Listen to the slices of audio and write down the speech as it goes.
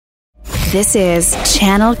This is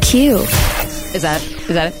Channel Q. Is that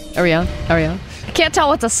it? Are we on? I can't tell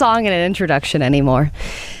what's a song and an introduction anymore.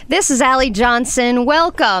 This is Allie Johnson.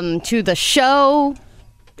 Welcome to the show.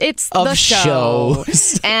 It's the show.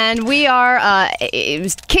 And we are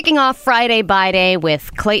kicking off Friday by Day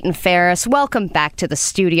with Clayton Ferris. Welcome back to the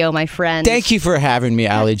studio, my friend. Thank you for having me,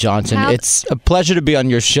 Allie Johnson. It's a pleasure to be on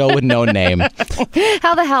your show with no name.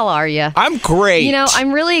 How the hell are you? I'm great. You know,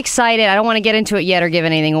 I'm really excited. I don't want to get into it yet or give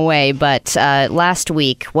anything away, but last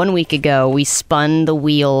week, 1 week ago, we spun the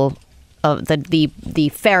wheel of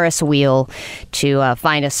the Ferris wheel to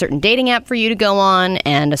find a certain dating app for you to go on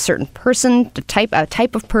and a certain person, a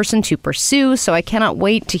type of person to pursue. So I cannot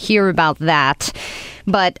wait to hear about that.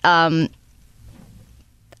 But I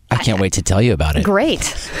can't wait to tell you about it.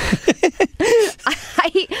 Great.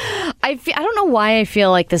 I don't know why I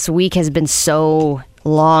feel like this week has been so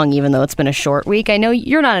long, even though it's been a short week. I know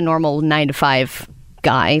you're not a normal 9 to 5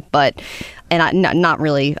 guy, and I'm not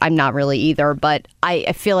really either, but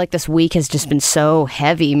I feel like this week has just been so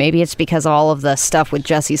heavy. Maybe it's because of all of the stuff with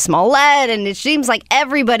Jussie Smollett, and it seems like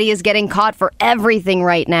everybody is getting caught for everything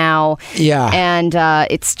right now. Yeah. And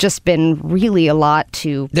it's just been really a lot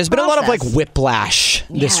to There's been a lot of like whiplash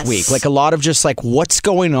this week. Like a lot of just like, what's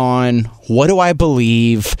going on? What do I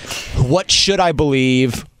believe? What should I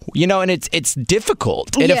believe? You know, and it's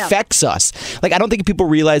difficult. It affects us. Like, I don't think people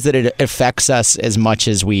realize that it affects us as much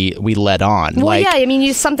as we let on. Well, like, yeah, I mean,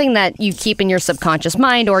 it's something that you keep in your subconscious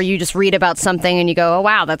mind, or you just read about something and you go, oh,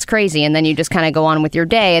 wow, that's crazy. And then you just kind of go on with your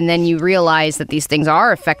day. And then you realize that these things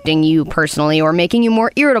are affecting you personally or making you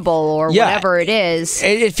more irritable or whatever it is.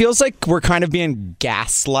 It feels like we're kind of being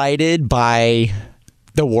gaslighted by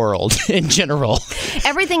the world in general.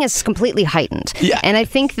 Everything is completely heightened. Yeah. And I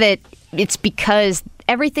think that it's because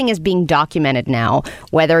everything is being documented now,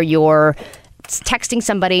 whether you're texting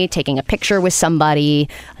somebody, taking a picture with somebody,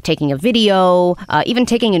 taking a video, even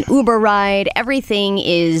taking an Uber ride. Everything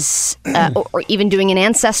is, or even doing an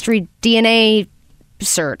ancestry DNA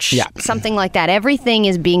search, something like that. Everything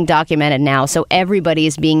is being documented now, so everybody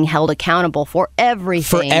is being held accountable for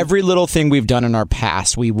everything. For every little thing we've done in our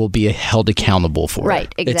past, we will be held accountable for.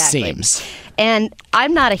 Right, exactly. It seems. And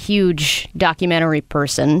I'm not a huge documentary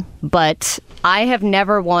person, but I have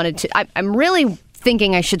never wanted to. I'm really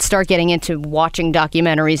thinking I should start getting into watching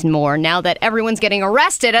documentaries more now that everyone's getting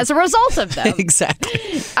arrested as a result of them.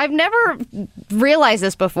 Exactly. I've never realized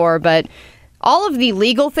this before, but all of the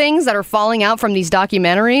legal things that are falling out from these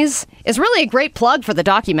documentaries is really a great plug for the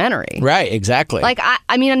documentary. Right, exactly. Like,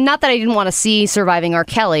 I mean, not that I didn't want to see Surviving R.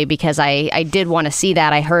 Kelly, because I did want to see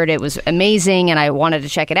that. I heard it was amazing, and I wanted to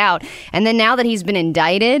check it out. And then now that he's been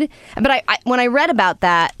indicted, but when I read about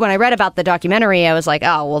the documentary, I was like,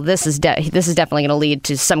 oh, well, this is definitely going to lead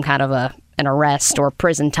to some kind of an arrest or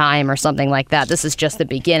prison time or something like that. This is just the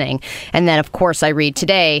beginning. And then, of course, I read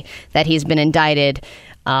today that he's been indicted.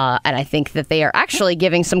 And I think that they are actually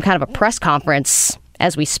giving some kind of a press conference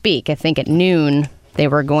as we speak. I think at noon they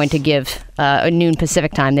were going to give, noon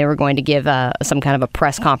Pacific time, they were going to give some kind of a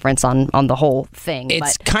press conference on the whole thing.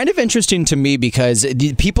 It's kind of interesting to me because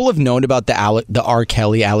people have known about the R.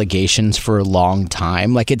 Kelly allegations for a long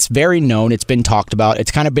time. Like, it's very known. It's been talked about.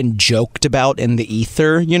 It's kind of been joked about in the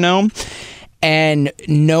ether, you know? And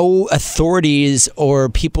no authorities or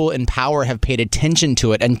people in power have paid attention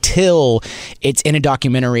to it until it's in a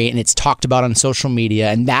documentary and it's talked about on social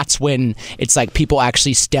media. And that's when it's like people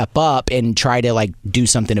actually step up and try to like do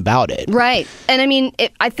something about it. Right. And I mean,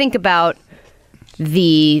 I think about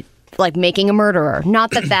the like Making a Murderer.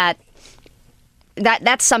 Not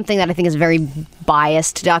that's something that I think is a very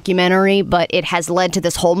biased documentary, but it has led to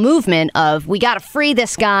this whole movement of we got to free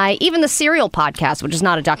this guy. Even the Serial podcast, which is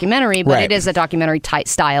not a documentary, but it is a documentary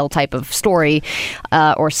style type of story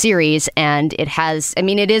or series, and it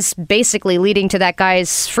is basically leading to that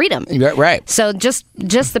guy's freedom. Right. So just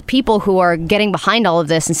the people who are getting behind all of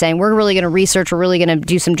this and saying we're really going to research, we're really going to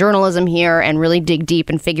do some journalism here and really dig deep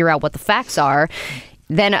and figure out what the facts are.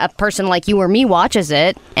 Then a person like you or me watches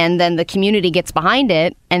it, and then the community gets behind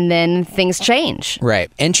it, and then things change.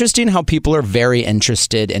 Right. Interesting how people are very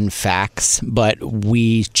interested in facts, but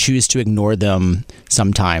we choose to ignore them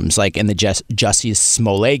sometimes. Like in the Jussie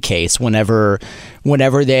Smollett case, whenever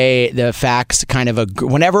the facts kind of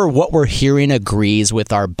whenever what we're hearing agrees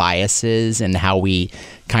with our biases and how we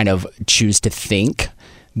kind of choose to think,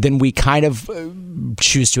 then we kind of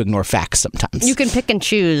choose to ignore facts sometimes. You can pick and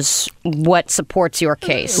choose what supports your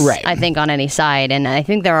case, right. I think, on any side. And I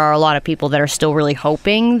think there are a lot of people that are still really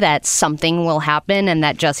hoping that something will happen and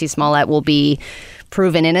that Jussie Smollett will be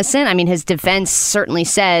proven innocent. I mean, his defense certainly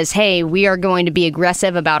says, hey, we are going to be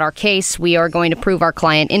aggressive about our case. We are going to prove our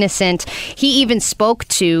client innocent. He even spoke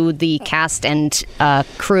to the cast and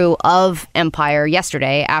crew of Empire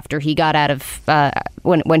yesterday after he got out of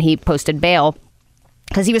when he posted bail,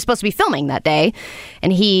 because he was supposed to be filming that day,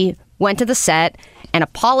 and he went to the set and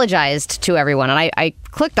apologized to everyone. And I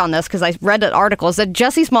clicked on this because I read the article that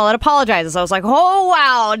Jussie Smollett apologizes. I was like, oh,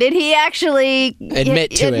 wow, did he actually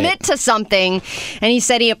admit to something? And he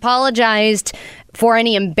said he apologized for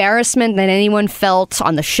any embarrassment that anyone felt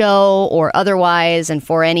on the show or otherwise, and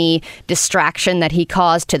for any distraction that he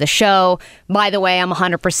caused to the show. By the way, I'm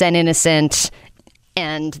 100% innocent,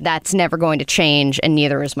 and that's never going to change, and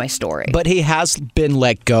neither is my story. But he has been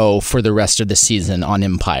let go for the rest of the season on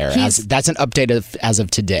Empire. That's an update as of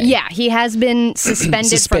today. Yeah, he has been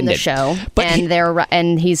suspended from the show, but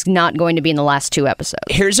and he's not going to be in the last 2 episodes.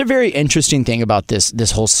 Here's a very interesting thing about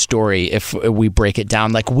this whole story, if we break it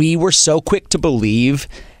down. Like, we were so quick to believe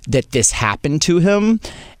that this happened to him.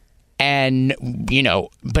 And,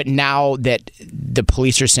 but now that the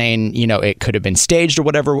police are saying, it could have been staged or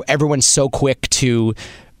whatever, everyone's so quick to,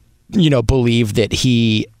 believe that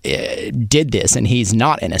he did this and he's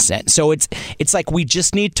not innocent. So it's like we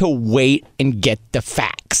just need to wait and get the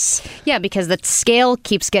facts. Yeah, because the scale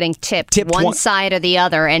keeps getting tipped one side or the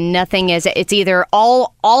other, and nothing is. It's either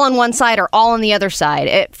all on one side or all on the other side.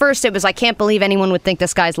 At first, it was, I can't believe anyone would think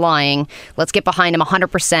this guy's lying. Let's get behind him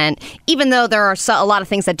 100%, even though there are a lot of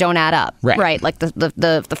things that don't add up. Right? Like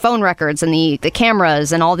the phone records and the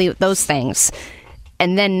cameras and all those things.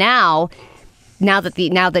 And then now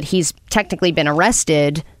that he's technically been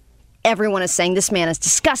arrested, everyone is saying this man is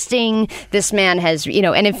disgusting. This man has,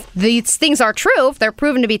 and if these things are true, if they're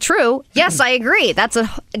proven to be true, yes, I agree. That's a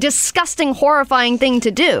disgusting, horrifying thing to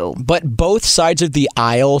do. But both sides of the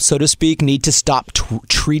aisle, so to speak, need to stop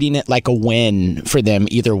treating it like a win for them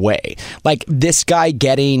either way. Like, this guy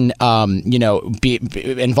getting, be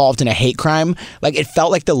involved in a hate crime, like, it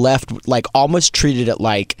felt like the left, like, almost treated it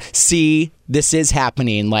like, see, this is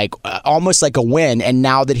happening, like almost like a win. And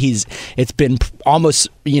now that it's been almost,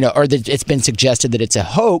 or that it's been suggested that it's a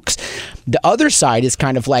hoax, the other side is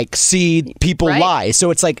kind of like, see, people lie.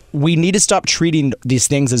 So it's like, we need to stop treating these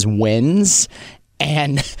things as wins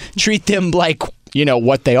and treat them like,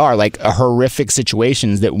 what they are, like horrific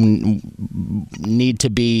situations that need to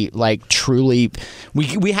be like truly,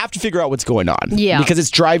 we have to figure out what's going on. Yeah. Because it's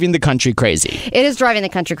driving the country crazy. It is driving the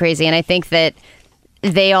country crazy. And I think that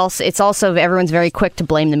it's also everyone's very quick to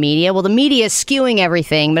blame the media. Well, the media is skewing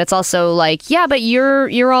everything, but it's also like, yeah, but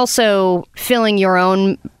you're also filling your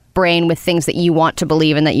own brain with things that you want to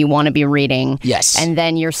believe and that you want to be reading. Yes. And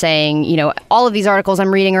then you're saying, all of these articles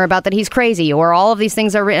I'm reading are about that he's crazy, or all of these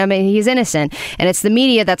things are, he's innocent. And it's the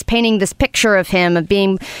media that's painting this picture of him of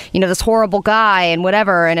being, this horrible guy and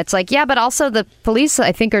whatever. And it's like, yeah, but also the police,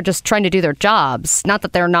 I think, are just trying to do their jobs. Not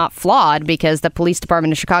that they're not flawed, because the police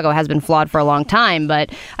department of Chicago has been flawed for a long time.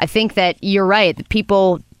 But I think that you're right.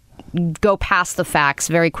 People go past the facts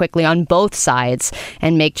very quickly on both sides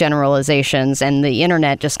and make generalizations, and the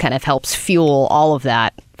internet just kind of helps fuel all of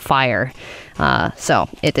that fire. So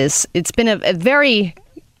it's been a very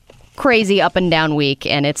crazy up and down week,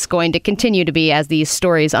 and it's going to continue to be as these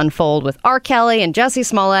stories unfold with R. Kelly and Jussie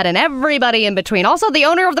Smollett and everybody in between. Also, the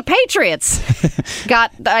owner of the Patriots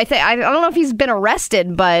I don't know if he's been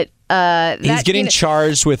arrested, but he's getting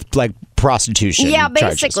charged with like prostitution. Yeah,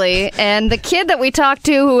 basically. Charges. And the kid that we talked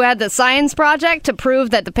to who had the science project to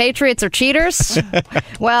prove that the Patriots are cheaters,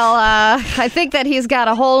 well, I think that he's got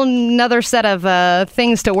a whole nother set of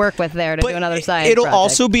things to work with there to do another science It'll project.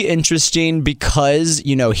 also be interesting because,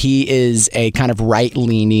 he is a kind of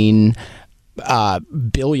right-leaning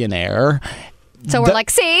billionaire. So we're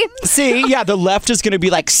like, see, yeah, the left is going to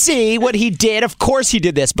be like, see what he did. Of course he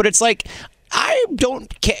did this. But it's like, I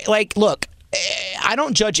don't care. Like, look, I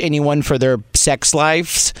don't judge anyone for their sex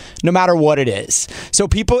lives, no matter what it is. So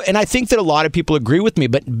people, and I think that a lot of people agree with me,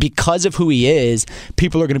 but because of who he is,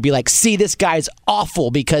 people are going to be like, see, this guy's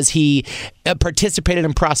awful because he participated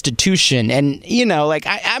in prostitution. And,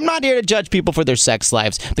 I'm not here to judge people for their sex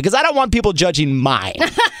lives because I don't want people judging mine.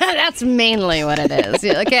 That's mainly what it is.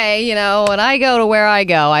 Okay, when I go to where I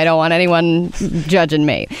go, I don't want anyone judging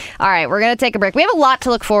me. All right, we're going to take a break. We have a lot to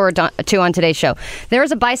look forward to on today's show. There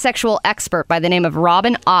is a bisexual expert by the name of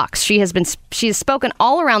Robin Ox. She has spoken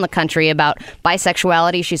all around the country about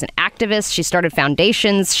bisexuality. She's an activist. She started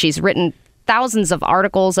foundations. She's written thousands of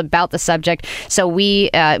articles about the subject. So we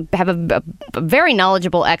have a very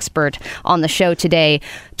knowledgeable expert on the show today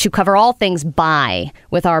to cover all things bi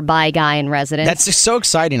with our bi guy in residence. That's just so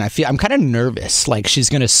exciting. I'm kind of nervous. Like she's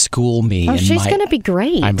going to school me. Oh, she's going to be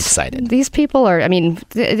great. I'm excited. These people are, I mean,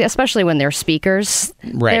 especially when they're speakers,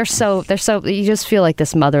 right. They're so, you just feel like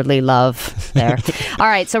this motherly love there. All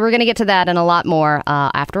right. So we're going to get to that and a lot more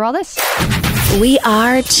after all this. We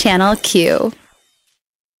are Channel Q.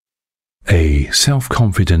 A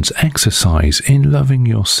self-confidence exercise in loving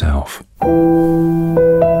yourself.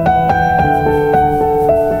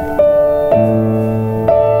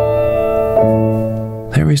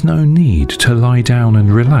 There is no need to lie down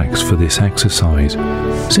and relax for this exercise.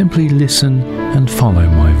 Simply listen and follow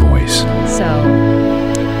my voice. So,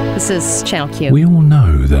 this is Channel Q. We all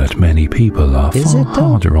know that many people are far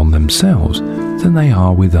harder on themselves than they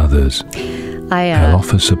are with others. They'll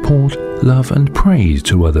offer support, love and praise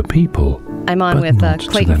to other people. I'm on with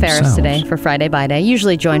Clayton Ferris today for Friday by Day,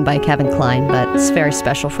 usually joined by Kevin Klein, but it's a very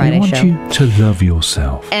special Friday show. I want you to love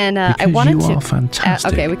yourself. And I wanted you to. are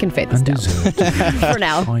fantastic. Okay, we can fade this down for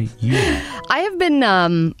now. I have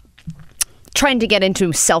been trying to get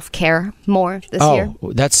into self-care more this year.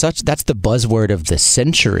 That's the buzzword of the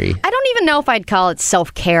century. I don't even know if I'd call it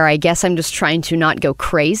self-care. I guess I'm just trying to not go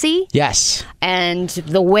crazy. Yes. And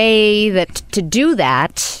the way that to do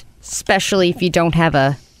that, especially if you don't have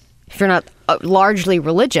if you're not largely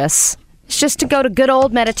religious, it's just to go to good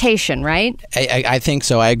old meditation, right? I think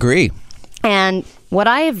so. I agree. And what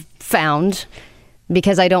I have found,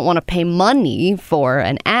 because I don't want to pay money for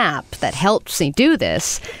an app that helps me do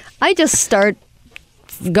this, I just start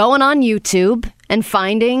going on YouTube and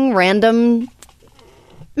finding random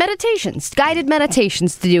meditations, guided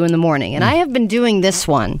meditations to do in the morning. And I have been doing this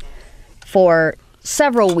one for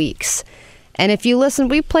several weeks. And if you listen,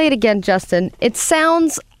 we play it again, Justin. It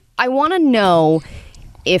sounds, I want to know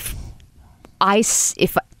if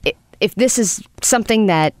this is something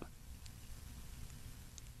that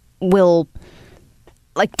will,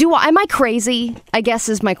 like, am I crazy? I guess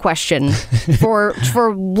is my question for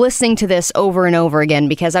listening to this over and over again,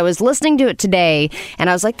 because I was listening to it today and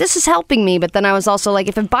I was like, this is helping me. But then I was also like,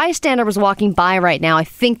 if a bystander was walking by right now, I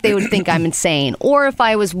think they would think I'm insane. Or if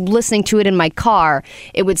I was listening to it in my car,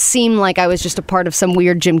 it would seem like I was just a part of some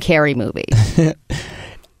weird Jim Carrey movie.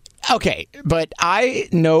 Okay, but I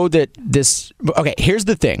know that this... Okay, here's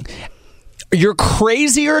the thing. You're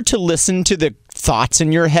crazier to listen to the thoughts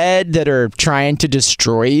in your head that are trying to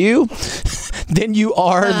destroy you than you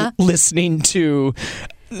are listening to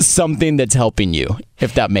something that's helping you,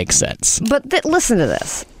 if that makes sense. But listen to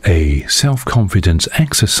this. A self-confidence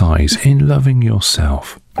exercise in loving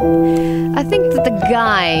yourself. I think that the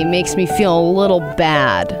guy makes me feel a little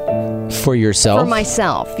bad. For yourself? For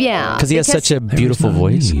myself, yeah. Because he has such a beautiful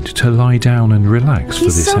voice. There is no need to lie down and relax for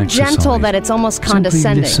this exercise. He's so gentle that it's almost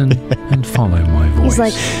condescending. Simply listen and follow my voice. He's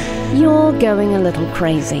like, you're going a little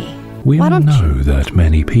crazy. We all know that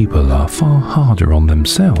many people are far harder on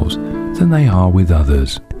themselves than they are with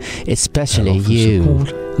others. Especially They'll offer you.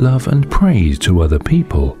 Support, love and praise to other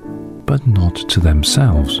people, but not to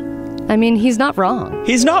themselves. I mean, he's not wrong.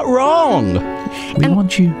 He's not wrong. We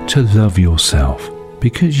want you to love yourself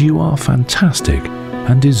because you are fantastic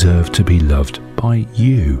and deserve to be loved by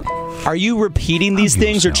you. Are you repeating these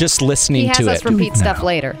things or just listening to it? He has us repeat stuff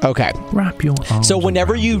later. Okay. Wrap your arms So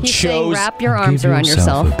whenever you He's chose... saying wrap your arms around give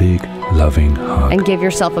yourself. a big, loving hug. And give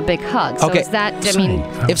yourself a big hug. So Okay. is that, I mean...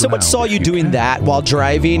 If someone saw you doing that while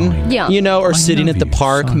driving, Yeah. you know, or I sitting love at the you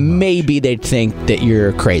park, so much. maybe they'd think that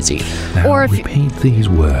you're crazy. Now Or if- repeat these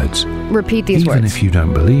words. Repeat these Even words. if you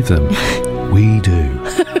don't believe them, we do.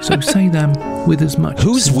 So say them with as much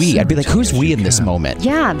Who's we? I'd be like, sincerity who's as we you in this can. moment?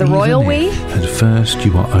 Yeah, the Even royal if we. At first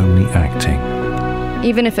you are only acting.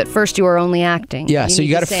 Even if at first you were only acting. Yeah, so you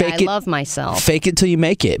need gotta to say, fake I it- love myself. Fake it till you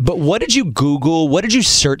make it. But what did you Google? What did you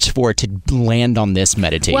search for to land on this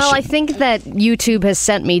meditation? Well, I think that YouTube has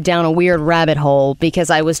sent me down a weird rabbit hole because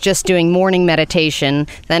I was just doing morning meditation,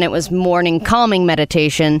 then it was morning calming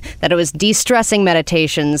meditation, then it was de-stressing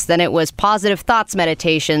meditations, then it was positive thoughts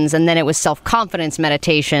meditations, and then it was self-confidence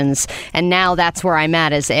meditations, and now that's where I'm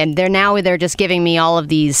at. And they're just giving me all of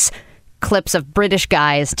these clips of British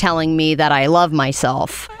guys telling me that I love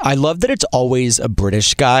myself. I love that it's always a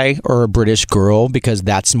British guy or a British girl because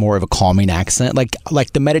that's more of a calming accent.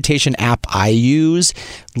 Like the meditation app I use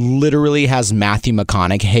literally has Matthew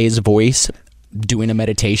McConaughey's voice doing a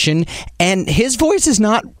meditation, and his voice is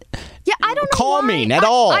not Yeah, I don't know calming why. at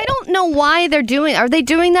all. I don't know why they're doing. Are they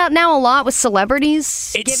doing that now a lot with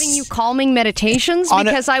celebrities, giving you calming meditations?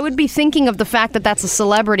 Because I would be thinking of the fact that that's a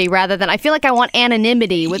celebrity rather than. I feel like I want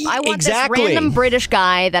anonymity. I want this random British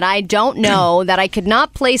guy that I don't know, that I could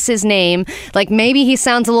not place his name. Like maybe he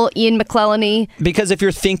sounds a little Ian McClellan-y. Because if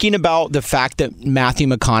you're thinking about the fact that Matthew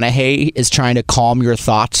McConaughey is trying to calm your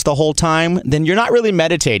thoughts the whole time, then you're not really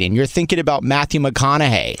meditating. You're thinking about Matthew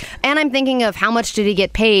McConaughey. And I'm thinking of how much did he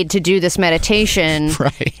get paid to do this meditation?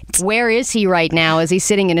 Right. Where is he right now? Is he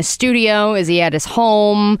sitting in a studio? Is he at his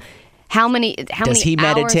home? How many Does he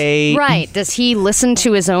hours? meditate? Right. Does he listen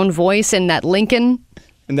to his own voice in that Lincoln?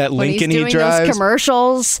 And that Lincoln when he's doing he drives? those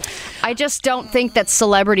commercials. I just don't think that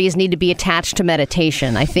celebrities need to be attached to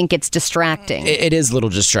meditation. I think it's distracting. It is a little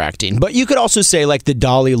distracting. But you could also say, like, the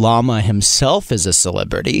Dalai Lama himself is a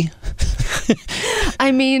celebrity.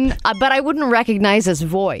 I mean, but I wouldn't recognize his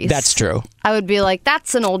voice. That's true. I would be like,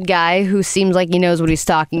 that's an old guy who seems like he knows what he's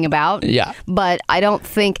talking about. Yeah. But I don't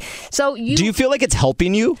think... So do you feel like it's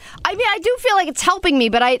helping you? I mean, I do feel like it's helping me,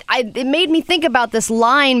 but it made me think about this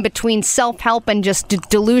line between self-help and just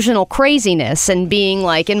delusional craziness, and being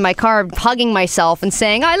like in my car hugging myself and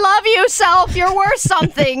saying, I love you, self, you're worth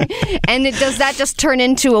something. And does that just turn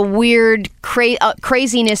into a weird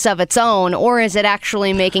craziness of its own, or is it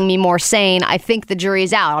actually making me more sane? I think the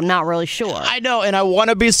jury's out. I'm not really sure. I know, and I want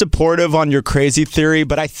to be supportive on your crazy theory,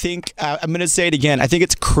 but I think, I'm going to say it again, I think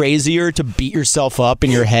it's crazier to beat yourself up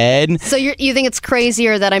in your head. So you think it's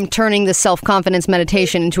crazier that I'm turning the self-confidence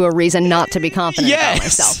meditation into a reason not to be confident about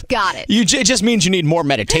myself? Got it. It just means you need more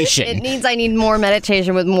meditation. It means I need more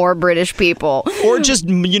meditation with more British people. Or just,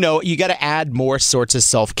 you got to add more sorts of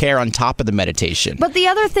self-care on top of the meditation. But the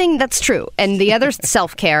other thing that's true, and the other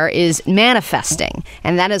self-care is manifesting.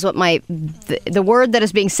 And that is what the word that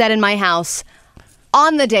is being said in my house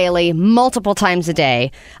on the daily, multiple times a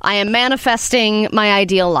day. I am manifesting my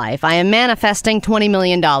ideal life. I am manifesting $20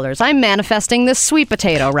 million. I'm manifesting this sweet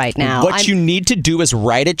potato right now. What you need to do is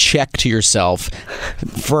write a check to yourself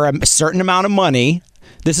for a certain amount of money.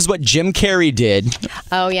 This is what Jim Carrey did.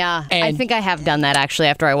 Oh, yeah. I think I have done that, actually,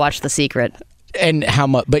 after I watched The Secret. And how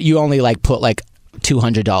much? But you only put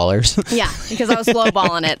 $200. Yeah, because I was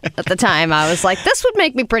lowballing it at the time. I was like, this would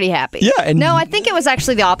make me pretty happy. Yeah. No, I think it was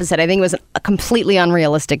actually the opposite. I think it was a completely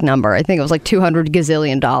unrealistic number. I think it was like $200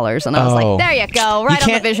 gazillion. And I was like, there you go, right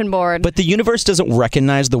on the vision board. But the universe doesn't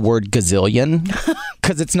recognize the word gazillion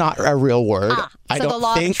because it's not a real word. So the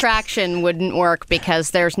law of attraction wouldn't work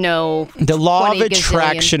because there's no... The law of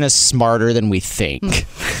attraction is smarter than we think.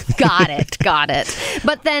 Got it.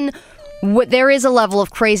 But then... there is a level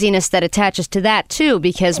of craziness that attaches to that, too,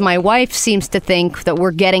 because my wife seems to think that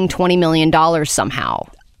we're getting $20 million somehow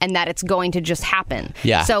and that it's going to just happen.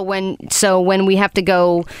 Yeah. So when we have to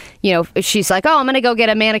go, she's like, oh, I'm going to go get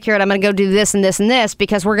a manicure and I'm going to go do this and this and this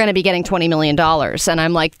because we're going to be getting $20 million. And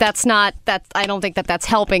I'm like, I don't think that's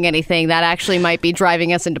helping anything. That actually might be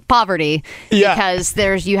driving us into poverty because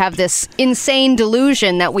you have this insane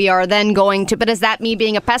delusion that we are then going to, but is that me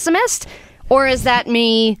being a pessimist or is that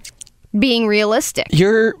me being realistic?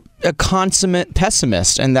 You're a consummate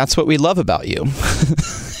pessimist, and that's what we love about you.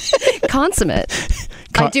 Consummate?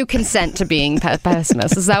 I do consent to being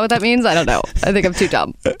pessimist. Is that what that means? I don't know. I think I'm too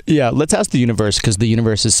dumb. Yeah, let's ask the universe, because the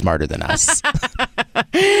universe is smarter than us.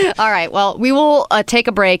 All right, well, we will take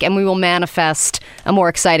a break, and we will manifest a more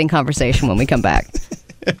exciting conversation when we come back.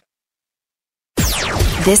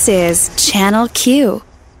 This is Channel Q.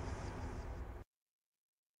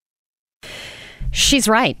 She's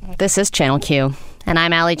right. This is Channel Q. And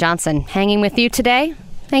I'm Allie Johnson, hanging with you today.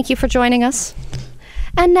 Thank you for joining us.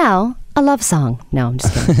 And now, a love song. No, I'm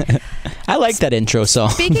just kidding. I like that intro song.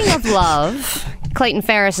 Speaking of love, Clayton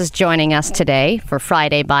Ferris is joining us today for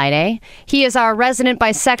Friday Bi Day. He is our resident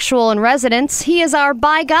bisexual in residence. He is our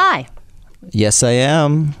bi guy. Yes, I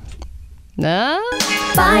am.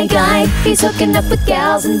 Bi guy, he's hooking up with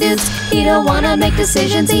gals and dudes. He don't wanna make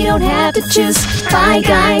decisions, he don't have to choose. Bi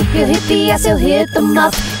guy, he'll hit the ass, he'll hit the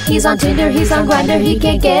muff. He's on Tinder, he's on Grindr, he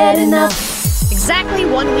can't get enough. Exactly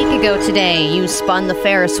 1 week ago today, you spun the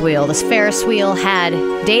Ferris wheel. This Ferris wheel had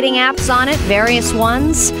dating apps on it, various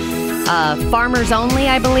ones. Farmers Only,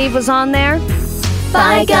 I believe, was on there.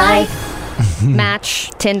 Bi guy. Match,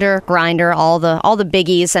 Tinder, Grindr, all the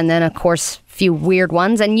biggies, and then of course few weird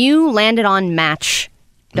ones. And you landed on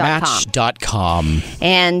Match.com. Match.com.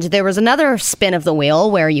 And there was another spin of the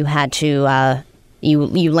wheel where you had to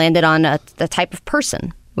you landed on a type of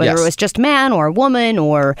person, whether it was just man or woman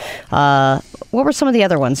or what were some of the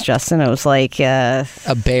other ones, Justin? It was like a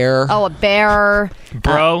bear. Oh, a bear.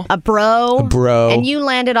 Bro. A bro. A bro. And you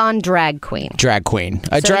landed on drag queen. Drag queen.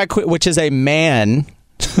 A drag queen, which is a man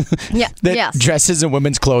that dresses in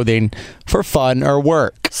women's clothing for fun or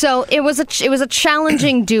work. So it was a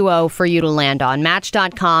challenging duo for you to land on,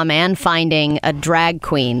 Match.com and finding a drag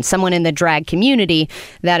queen, someone in the drag community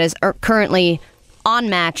that is currently on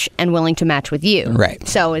Match and willing to match with you. Right.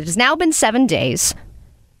 So it has now been 7 days,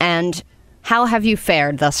 and how have you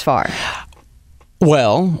fared thus far?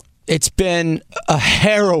 Well, it's been a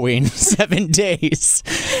harrowing 7 days.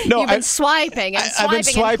 No, You've been swiping and swiping. I've been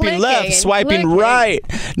swiping and left, and swiping clicking. right.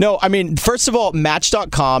 No, I mean, first of all,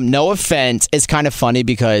 Match.com, no offense, is kind of funny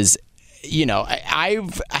because, you know,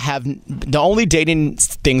 the only dating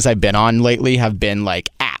things I've been on lately have been like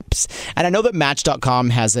apps. And I know that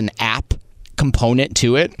Match.com has an app component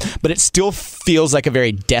to it, but it still feels like a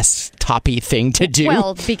very desktop-y thing to do.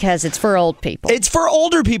 Well, because it's for old people. It's for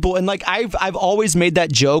older people, and like I've always made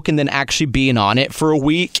that joke, and then actually being on it for a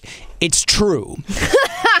week, it's true.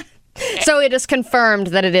 So it is confirmed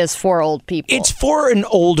that it is for old people. It's for an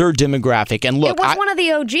older demographic, and look, it was one of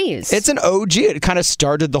the OGs. It's an OG. It kind of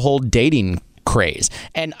started the whole dating craze,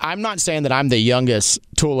 and I'm not saying that I'm the youngest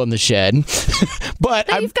tool in the shed, but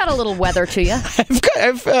you've got a little weather to you.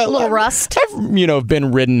 I've a little rust. I've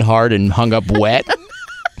been ridden hard and hung up wet.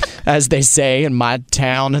 As they say in my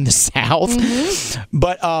town in the South. Mm-hmm.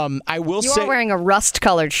 But I will say... You are wearing a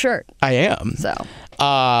rust-colored shirt. I am. So.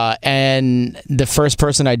 And the first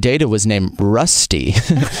person I dated was named Rusty.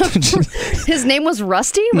 His name was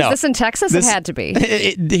Rusty? Was this in Texas? It had to be.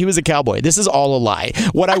 He was a cowboy. This is all a lie.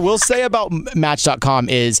 What I will say about Match.com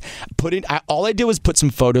is all I did was put some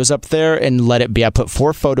photos up there and let it be. I put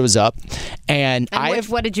 4 photos up. And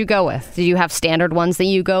what did you go with? Do you have standard ones that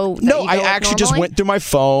you go No, I actually just went through my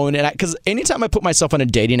phone. And because anytime I put myself on a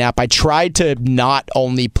dating app, I try to not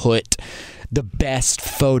only put the best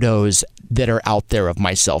photos that are out there of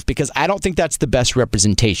myself, because I don't think that's the best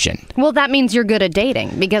representation. Well, that means you're good at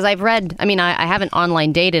dating, because I haven't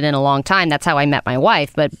online dated in a long time. That's how I met my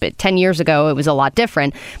wife, but 10 years ago it was a lot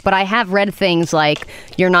different. But I have read things like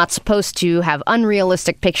you're not supposed to have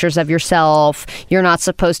unrealistic pictures of yourself, you're not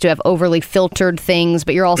supposed to have overly filtered things,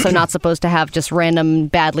 but you're also not supposed to have just random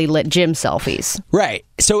badly lit gym selfies. Right.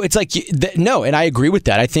 So it's like, no, and I agree with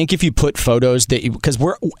that. I think if you put photos because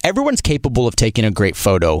everyone's capable of taking a great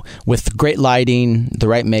photo with great lighting, the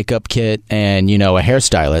right makeup kit, and, a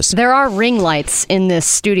hairstylist. There are ring lights in this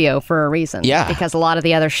studio for a reason. Yeah. Because a lot of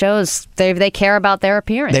the other shows, they care about their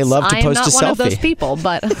appearance. They love to post a selfie. I am not one of those people,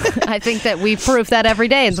 but I think that we prove that every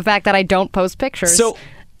day is the fact that I don't post pictures.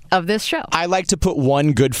 Of this show. I like to put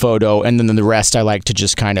one good photo, and then the rest I like to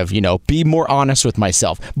just kind of, be more honest with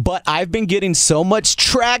myself. But I've been getting so much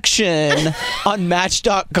traction on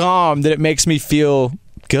Match.com that it makes me feel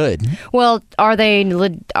good. Well,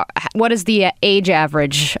 what is the age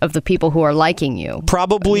average of the people who are liking you?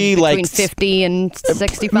 Probably between 50 and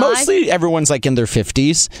 65? Mostly everyone's like in their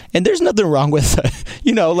 50s. And there's nothing wrong with,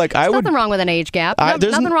 nothing wrong with an age gap.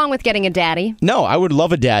 Nothing wrong with getting a daddy. No, I would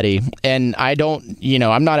love a daddy. And I don't,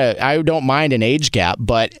 I don't mind an age gap,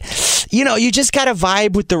 but you just got to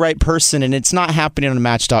vibe with the right person, and it's not happening on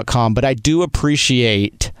Match.com, but I do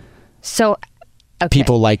appreciate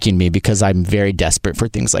people liking me because I'm very desperate for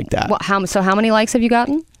things like that. Well, how many likes have you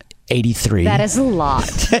gotten? 83. That is a lot.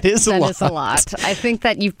 That is a lot. I think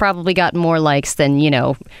that you've probably gotten more likes than,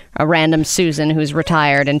 a random Susan who's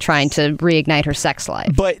retired and trying to reignite her sex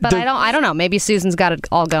life. But I don't know. Maybe Susan's got it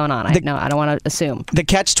all going on. I don't want to assume. The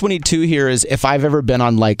catch-22 here is if I've ever been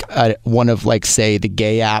on one of say the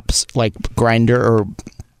gay apps like Grindr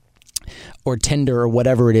or Tinder or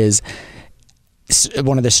whatever it is,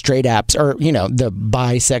 one of the straight apps or the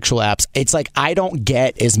bisexual apps, it's like I don't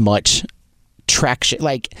get as much traction.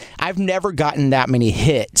 Like I've never gotten that many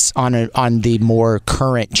hits on the more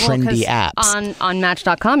current trendy apps. On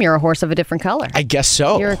Match.com, you're a horse of a different color. I guess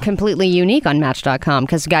so. You're completely unique on Match.com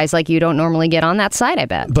because guys like you don't normally get on that site, I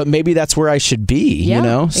bet. But maybe that's where I should be,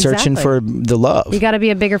 searching for the love. You got to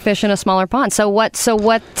be a bigger fish in a smaller pond. So what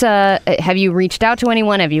have you reached out to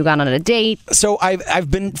anyone? Have you gone on a date? So I've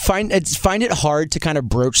been find it hard to kind of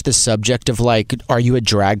broach the subject of are you a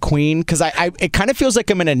drag queen? Because it kind of feels like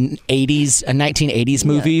I'm in a 1980s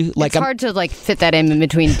movie. Yeah. It's hard to fit that in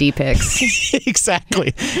between D-pics.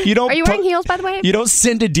 Exactly. Are you wearing heels, by the way? You don't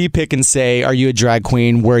send a D-pic and say, "Are you a drag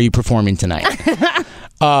queen? Where are you performing tonight?"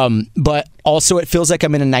 But also it feels like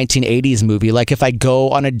I'm in a 1980s movie. Like if I go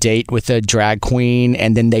on a date with a drag queen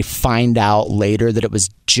and then they find out later that it was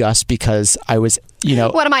just because I was,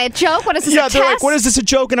 What am I, a joke? What is this, a test? They're like, what is this, a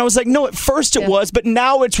joke? And I was like, no, at first it was, but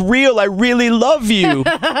now it's real. I really love you.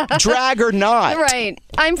 Drag or not. Right.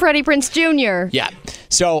 I'm Freddie Prinze Jr. Yeah.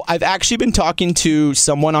 So I've actually been talking to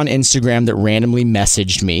someone on Instagram that randomly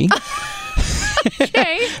messaged me.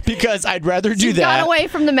 Okay. Because I'd rather do you that. Got away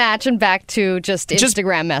from the match and back to just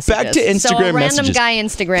Instagram messages. Back to Instagram so a random messages. guy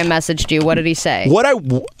Instagram messaged you. What did he say?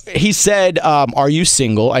 He said, are you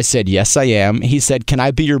single? I said, yes, I am. He said, can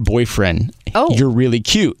I be your boyfriend? Oh. You're really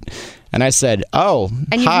cute. And I said, oh,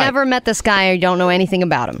 And you've hi. never met this guy or you don't know anything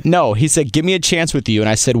about him? No, he said, give me a chance with you. And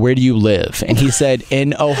I said, where do you live? And he said,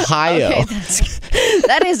 in Ohio. Okay,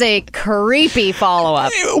 that is a creepy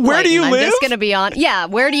follow-up. Where do you live? I'm just going to be on. Yeah,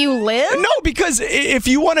 where do you live? No, because if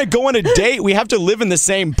you want to go on a date, we have to live in the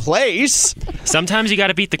same place. Sometimes you got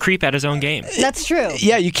to beat the creep at his own game. That's true.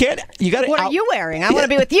 Yeah, you can't. You got to. What are you wearing? I want to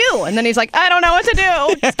be with you. And then he's like, I don't know what to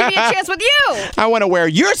do. Just give me a chance with you. I want to wear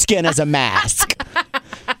your skin as a mask.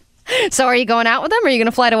 So are you going out with him? Or are you going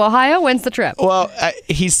to fly to Ohio? When's the trip? Well,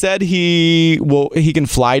 he said he can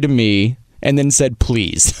fly to me, and then said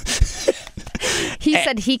please. He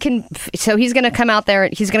said he can. So he's going to come out there.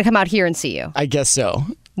 He's going to come out here and see you. I guess so.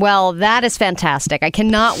 Well, that is fantastic. I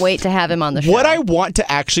cannot wait to have him on the show. What I want to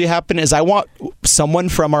actually happen is I want someone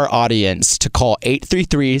from our audience to call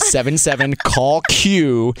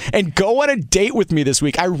 833-77-CALL-Q and go on a date with me this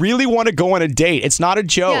week. I really want to go on a date. It's not a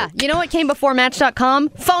joke. Yeah. You know what came before Match.com?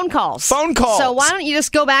 Phone calls. Phone calls. So why don't you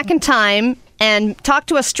just go back in time and talk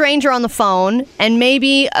to a stranger on the phone, and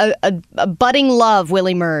maybe a budding love will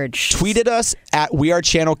emerge. Tweet at us at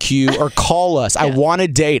WeAreChannelQ or call us. I want a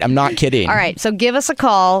date. I'm not kidding. All right, so give us a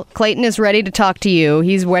call. Clayton is ready to talk to you.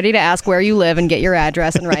 He's ready to ask where you live and get your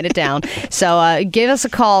address and write it down. So give us a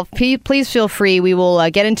call. Please feel free. We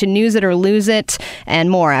will get into News It or Lose It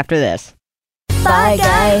and more after this. Bye,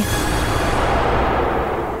 guy.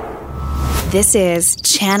 This is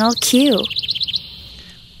Channel Q.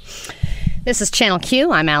 This is Channel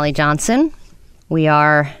Q. I'm Allie Johnson. We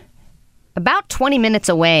are about 20 minutes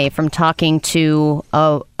away from talking to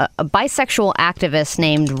a bisexual activist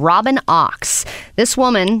named Robin Ochs. This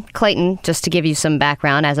woman, Clayton, just to give you some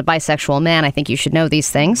background, as a bisexual man, I think you should know these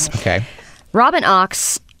things. Okay. Robin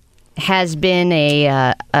Ochs has been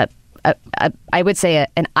I would say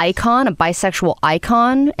an icon, a bisexual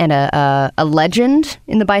icon, and a legend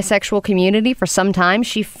in the bisexual community for some time.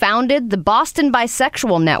 She founded the Boston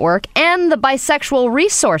Bisexual Network and the Bisexual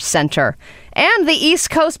Resource Center and the East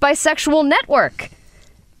Coast Bisexual Network.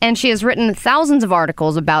 And she has written thousands of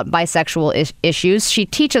articles about bisexual issues. She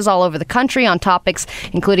teaches all over the country on topics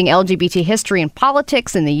including LGBT history and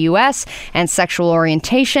politics in the U.S. and sexual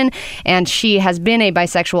orientation. And she has been a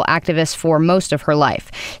bisexual activist for most of her life.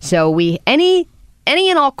 So any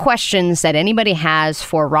and all questions that anybody has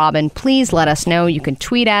for Robin, please let us know. You can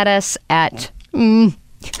tweet at us at...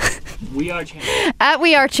 We are Channel. At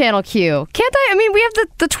We Are Channel Q. Can't I? I mean, we have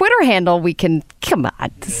the Twitter handle. We can... Come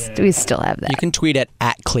on. We still have that. You can tweet at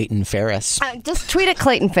Clayton Ferris. Just tweet at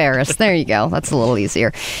Clayton Ferris. There you go. That's a little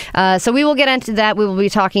easier. So we will get into that. We will be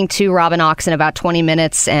talking to Robin Ochs in about 20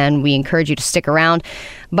 minutes, and we encourage you to stick around.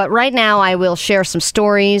 But right now, I will share some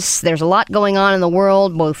stories. There's a lot going on in the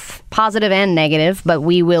world, both positive and negative, but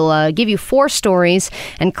we will give you 4 stories.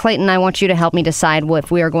 And Clayton, I want you to help me decide if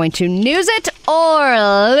we are going to news it or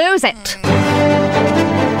lose it.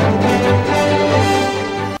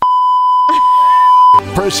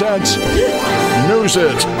 Presents News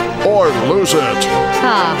It or Lose It.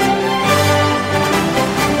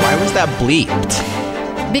 Why was that bleeped?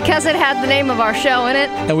 Because it had the name of our show in it.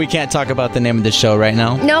 And we can't talk about the name of the show right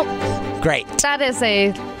now? Nope. Great. That is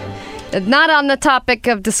not on the topic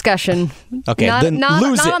of discussion. Okay, not then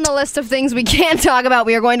lose it. Not on the list of things we can't talk about.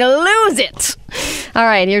 We are going to lose it. All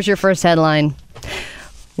right, here's your first headline.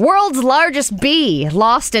 World's largest bee,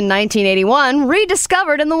 lost in 1981,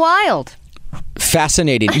 rediscovered in the wild.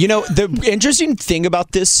 Fascinating. You know, the interesting thing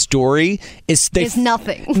about this story is It's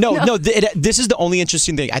nothing. No, this is the only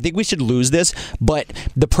interesting thing. I think we should lose this, but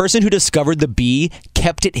the person who discovered the bee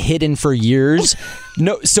kept it hidden for years.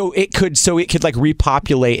 So it could like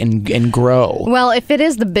repopulate and grow. Well, if it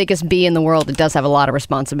is the biggest bee in the world, it does have a lot of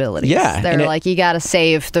responsibilities. Yeah, They're like, you got to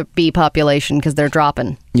save the bee population because they're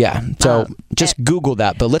dropping. Yeah. So just Google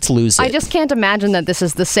that, but let's lose it. I just can't imagine that this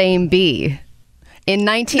is the same bee. In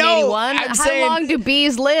 1981, how long do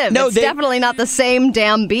bees live? It's definitely not the same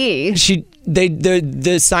damn bee.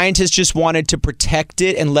 The scientists just wanted to protect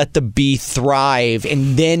it and let the bee thrive,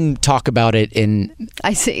 and then talk about it in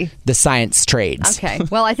the science trades. Okay.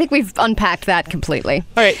 Well, I think we've unpacked that completely.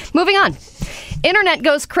 All right. Moving on. Internet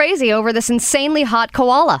goes crazy over this insanely hot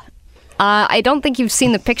koala. I don't think you've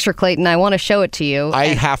seen the picture, Clayton. I want to show it to you. I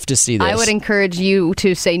have to see this. I would encourage you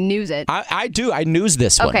to say news it. I do. I news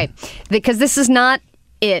this one. Okay. Because this is not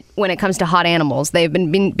it when it comes to hot animals. They've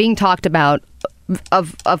been being talked about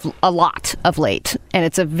of a lot of late, and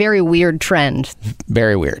it's a very weird trend.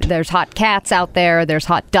 Very weird. There's hot cats out there. There's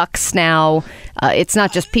hot ducks now. It's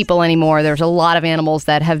not just people anymore. There's a lot of animals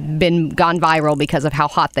that have gone viral because of how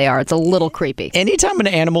hot they are. It's a little creepy. Anytime an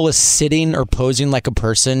animal is sitting or posing like a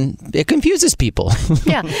person, it confuses people.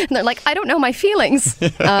 Yeah. And they're like, I don't know my feelings.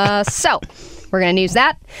 So we're going to use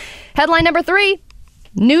that. Headline number 3.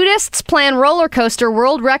 Nudists plan roller coaster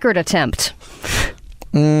world record attempt.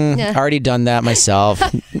 Already done that myself.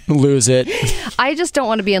 Lose it. I just don't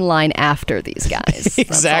want to be in line after these guys. Exactly.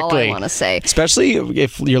 That's all I want to say. Especially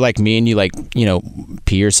if you're like me and you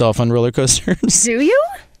pee yourself on roller coasters. Do you?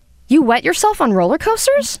 You wet yourself on roller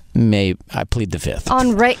coasters? I plead the fifth.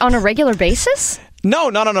 On a regular basis? No,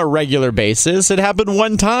 not on a regular basis. It happened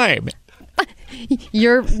one time.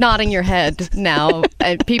 You're nodding your head now.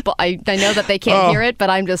 And people, I know that they can't hear it, but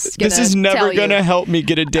I'm just going to This is never going to help me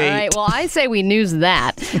get a date. All right, well, I say we news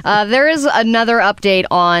that. There is another update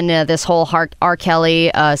on this whole R.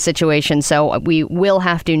 Kelly situation, so we will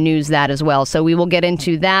have to news that as well. So we will get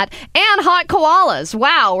into that. And hot koalas.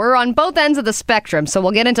 Wow, we're on both ends of the spectrum, so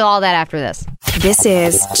we'll get into all that after this. This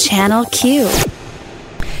is Channel Q.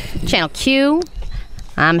 Channel Q.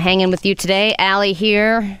 I'm hanging with you today. Allie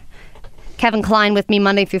here. Kevin Klein with me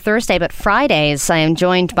Monday through Thursday, but Fridays I am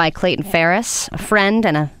joined by Clayton Ferris, a friend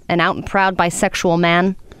and an out and proud bisexual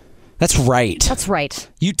man. That's right. That's right.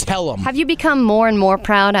 You tell him. Have you become more and more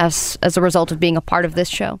proud as a result of being a part of this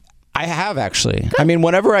show? I have, actually. Good. I mean,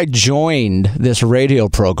 whenever I joined this radio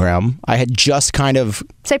program, I had just kind of...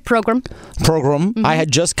 Say program. Mm-hmm. I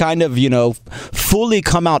had just kind of, fully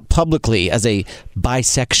come out publicly as a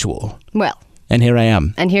bisexual. Well... And here I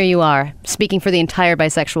am. And here you are, speaking for the entire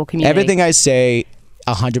bisexual community. Everything I say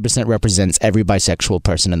 100% represents every bisexual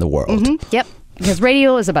person in the world. Mm-hmm. Yep. Because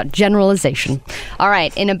radio is about generalization. All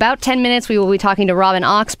right. In about 10 minutes, we will be talking to Robin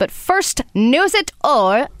Ox. But first, news it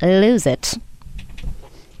or lose it.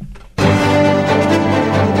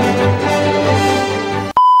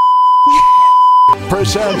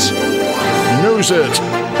 Presents News It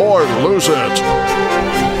or Lose It.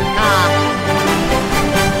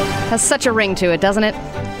 Has such a ring to it, doesn't it?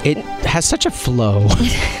 It has such a flow.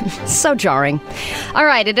 So jarring. All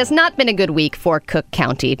right, it has not been a good week for Cook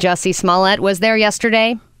County. Jussie Smollett was there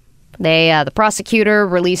yesterday. The prosecutor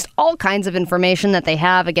released all kinds of information that they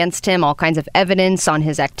have against him, all kinds of evidence on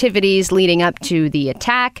his activities leading up to the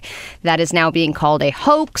attack. That is now being called a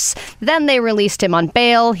hoax. Then they released him on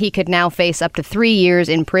bail. He could now face up to 3 years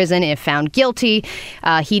in prison if found guilty.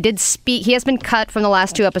 He did speak. He has been cut from the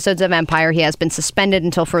last 2 episodes of Empire. He has been suspended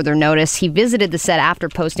until further notice. He visited the set after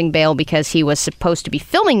posting bail because he was supposed to be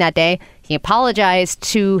filming that day. He apologized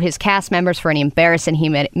to his cast members for any embarrassment he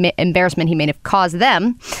may have caused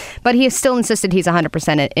them, but he has still insisted he's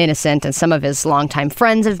 100% innocent, and some of his longtime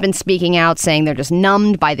friends have been speaking out, saying they're just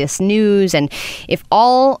numbed by this news, and if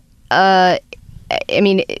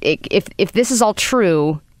this is all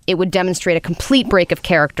true, it would demonstrate a complete break of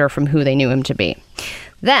character from who they knew him to be.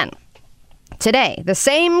 Then, today, the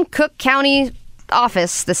same Cook County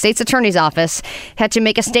office, the state's attorney's office, had to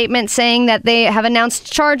make a statement saying that they have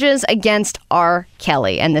announced charges against R.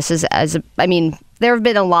 Kelly. And this is, there have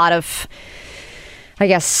been a lot of,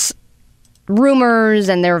 rumors,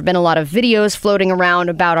 and there have been a lot of videos floating around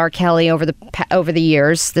about R. Kelly over the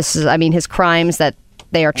years. This is, his crimes that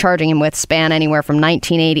they are charging him with span anywhere from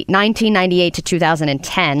 1998 to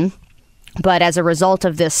 2010. But as a result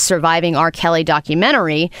of this Surviving R. Kelly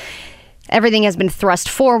documentary, everything has been thrust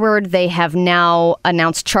forward. They have now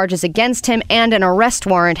announced charges against him, and an arrest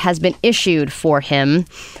warrant has been issued for him.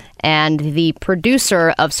 And the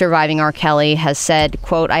producer of Surviving R. Kelly has said,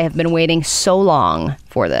 quote, "I have been waiting so long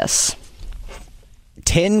for this."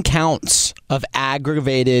 10 counts of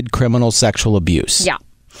aggravated criminal sexual abuse. Yeah.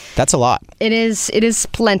 That's a lot. It is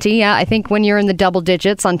plenty. Yeah, I think when you're in the double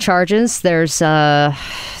digits on charges, there's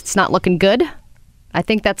it's not looking good. I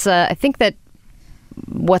think that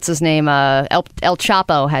what's his name? El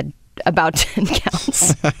Chapo had about 10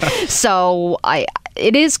 counts. So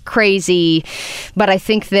it is crazy, but I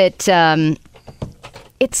think that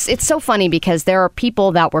it's so funny because there are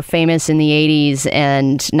people that were famous in the 80s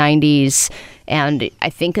and 90s, and I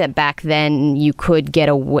think that back then you could get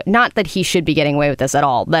away. Not that he should be getting away with this at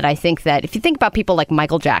all, but I think that if you think about people like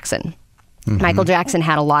Michael Jackson. Mm-hmm. Michael Jackson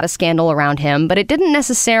had a lot of scandal around him, but it didn't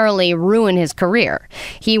necessarily ruin his career.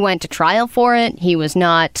 He went to trial for it. He was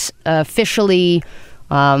not officially,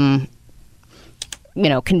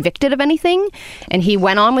 convicted of anything, and he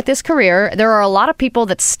went on with his career. There are a lot of people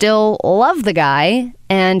that still love the guy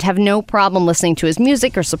and have no problem listening to his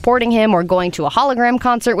music or supporting him or going to a hologram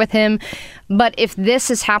concert with him. But if this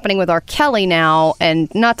is happening with R. Kelly now,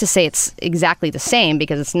 and not to say it's exactly the same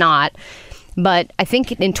because it's not, But I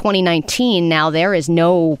think in 2019 now there is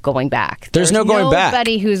no going back. There's no going back.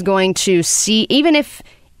 Nobody who's going to see, even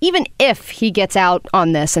if he gets out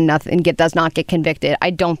on this and does not get convicted, I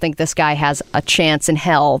don't think this guy has a chance in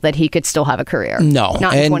hell that he could still have a career. No.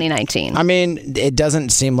 Not in 2019. I mean, it doesn't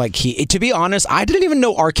seem like to be honest, I didn't even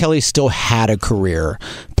know R. Kelly still had a career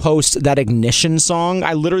post that Ignition song.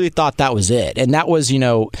 I literally thought that was it. And that was,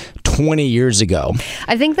 20 years ago.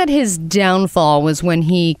 I think that his downfall was when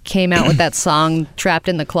he came out with that song, Trapped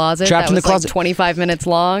in the Closet. Trapped in the Closet. Like 25 minutes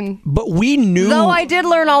long. But we knew... Though I did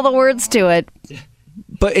learn all the words to it.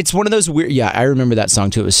 But it's one of those weird... Yeah, I remember that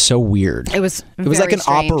song too. It was so weird. It was like an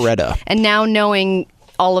strange. operetta. And now knowing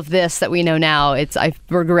all of this that we know now, I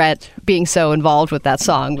regret being so involved with that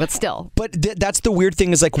song, but still. But that's the weird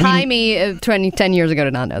thing is like... Hi, me 10 years ago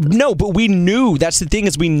to not know this. No, but we knew. That's the thing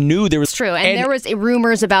is we knew there was... It's true. And there was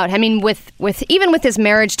rumors about... I mean, even with his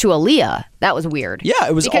marriage to Aaliyah, that was weird. Yeah,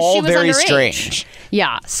 it was all very strange.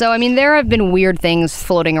 Yeah. So, I mean, there have been weird things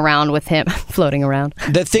floating around with him. Floating around.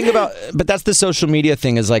 The thing about... But that's the social media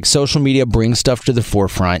thing is like social media brings stuff to the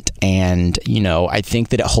forefront. And, I think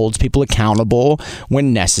that it holds people accountable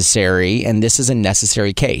when necessary. And this is a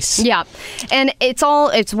necessary case. Yeah. And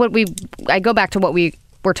I go back to what we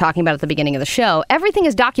were talking about at the beginning of the show. Everything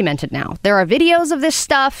is documented now. There are videos of this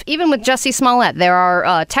stuff, even with Jussie Smollett. There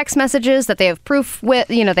are text messages that they have proof with.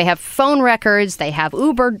 They have phone records. They have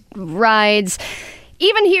Uber rides.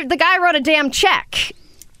 Even here, the guy wrote a damn check.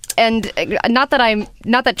 And not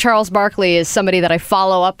that Charles Barkley is somebody that I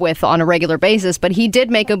follow up with on a regular basis, but he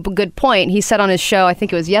did make a good point. He said on his show, I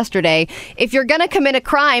think it was yesterday, if you're going to commit a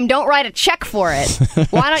crime, don't write a check for it.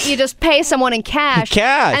 Why don't you just pay someone in cash?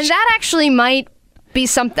 And that actually might be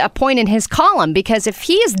a point in his column, because if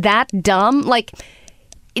he is that dumb, like...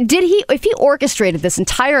 If he orchestrated this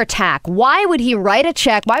entire attack, why would he write a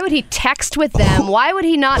check? Why would he text with them? Why would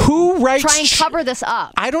he not try and cover this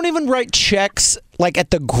up? I don't even write checks like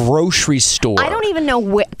at the grocery store. I don't even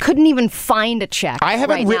know, couldn't even find a check. I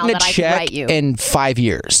haven't written a check in 5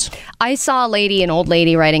 years. I saw an old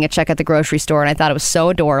lady writing a check at the grocery store, and I thought it was so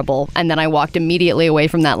adorable. And then I walked immediately away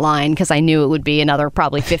from that line because I knew it would be another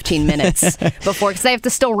probably 15 minits before, because they have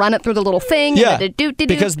to still run it through the little thing. Yeah,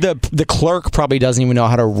 because the clerk probably doesn't even know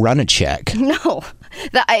how to run a check. No.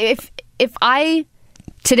 If I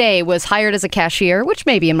today was hired as a cashier, which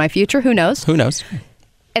may be in my future, who knows? Who knows?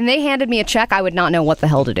 And they handed me a check, I would not know what the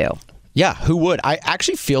hell to do. Yeah, who would? I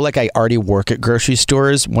actually feel like I already work at grocery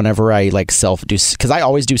stores whenever I like because I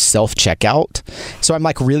always do self-checkout. So I'm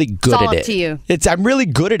like really good at it. It's all up to you. I'm really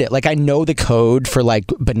good at it. Like I know the code for like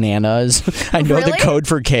bananas. I know the code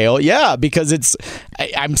for kale. Yeah, because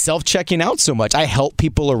I'm self-checking out so much. I help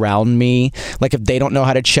people around me. Like if they don't know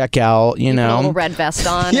how to check out, you know. Put a little red vest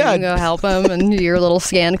on and you go help them and your little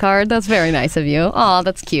scan card. That's very nice of you. Oh,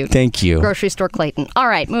 that's cute. Thank you. Grocery store Clayton. All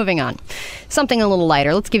right, moving on. Something a little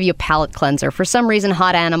lighter. Let's give you a palate cleanser. For some reason,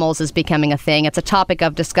 hot animals is becoming a thing. It's a topic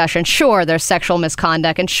of discussion. Sure, there's sexual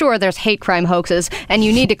misconduct, and sure, there's hate crime hoaxes, and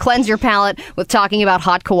you need to cleanse your palate with talking about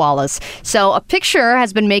hot koalas. So a picture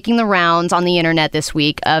has been making the rounds on the internet this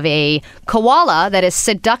week of a koala that is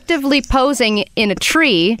seductively posing in a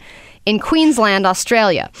tree in Queensland,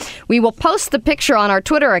 Australia. We will post the picture on our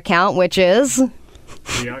Twitter account, which is...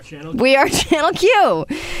 We are Channel Q.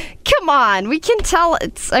 Come on, we can tell.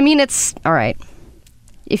 It's all right.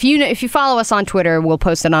 If you follow us on Twitter, we'll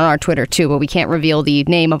post it on our Twitter too, but we can't reveal the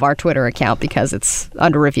name of our Twitter account because it's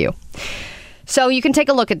under review. So you can take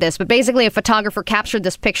a look at this, but basically a photographer captured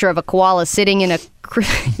this picture of a koala sitting in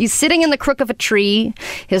the crook of a tree.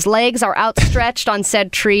 His legs are outstretched on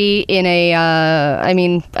said tree in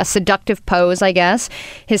a seductive pose, I guess.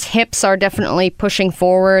 His hips are definitely pushing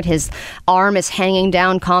forward. His arm is hanging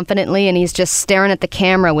down confidently, and he's just staring at the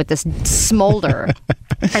camera with this smolder.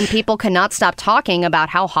 And people cannot stop talking about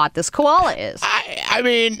how hot this koala is.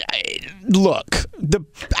 Look,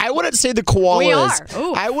 I wouldn't say the koala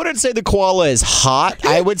I wouldn't say the koala is hot.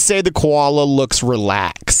 I would say the koala looks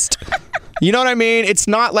relaxed. You know what I mean? It's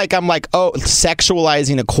not like I'm like,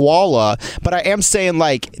 sexualizing a koala, but I am saying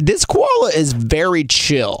like this koala is very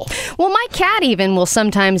chill. Well, my cat even will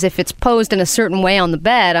sometimes, if it's posed in a certain way on the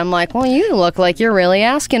bed, I'm like, well, you look like you're really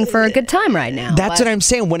asking for a good time right now. That's what I'm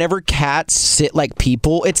saying. Whenever cats sit like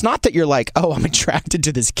people, it's not that you're like, oh, I'm attracted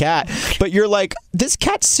to this cat, but you're like, this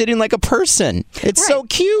cat's sitting like a person. It's so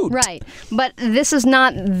cute. Right. But this is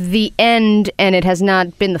not the end, and it has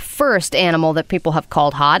not been the first animal that people have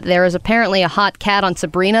called hot. There is apparently a hot cat on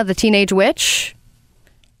Sabrina, the Teenage Witch.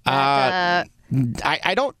 I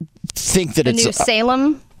don't think that the new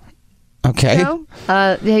Salem. Okay.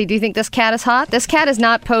 Hey, do you think this cat is hot? This cat is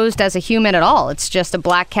not posed as a human at all. It's just a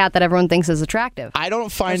black cat that everyone thinks is attractive. I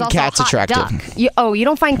don't find There's also cats a hot attractive. duck. You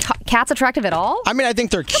don't find cats attractive at all? I mean, I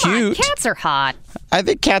think they're Come cute. on, cats are hot. I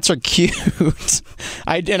think cats are cute.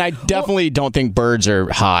 I definitely don't think birds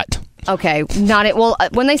are hot. Okay, not it. Well,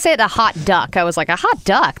 when they say the hot duck, I was like, a hot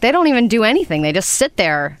duck? They don't even do anything. They just sit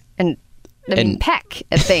there and peck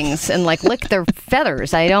at things and like lick their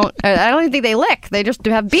feathers. I don't even think they lick. They just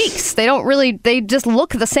have beaks. They just look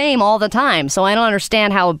the same all the time. So I don't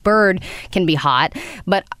understand how a bird can be hot.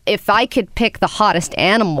 But if I could pick the hottest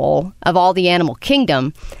animal of all the animal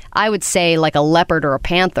kingdom, I would say like a leopard or a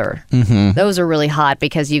panther. Mm-hmm. Those are really hot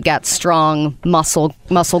because you've got strong muscle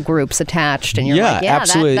groups attached, and you're like, yeah,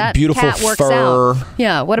 absolutely that beautiful cat works fur. out.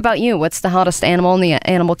 Yeah. What about you? What's the hottest animal in the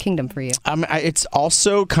animal kingdom for you? It's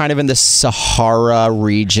also kind of in the Sahara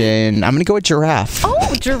region. I'm going to go with giraffe.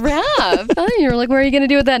 Oh, giraffe. You're like, where are you going to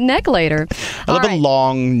do with that neck later? I love a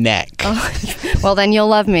long neck. Well, then you'll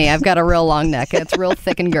love me. I've got a real long neck. It's real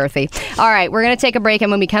thick and girthy. All right, we're going to take a break,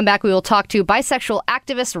 and when we come back, we will talk to bisexual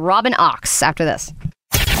activist Robin Ochs after this.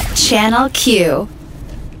 Channel Q.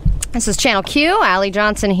 This is Channel Q. Allie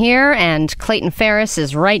Johnson here, and Clayton Ferris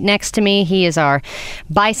is right next to me. He is our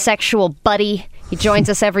bisexual buddy. He joins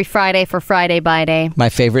us every Friday for Friday by Day. My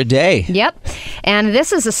favorite day. Yep. And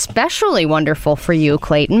this is especially wonderful for you,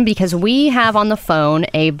 Clayton, because we have on the phone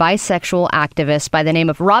a bisexual activist by the name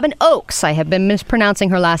of Robin Ochs. I have been mispronouncing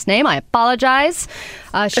her last name. I apologize.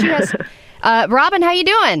 She has... Robin, how you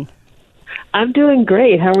doing? I'm doing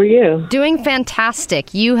great. How are you? Doing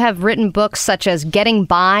fantastic. You have written books such as Getting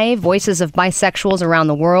By, Voices of Bisexuals Around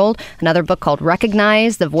the World, another book called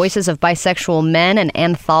Recognize, The Voices of Bisexual Men, an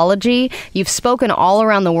anthology. You've spoken all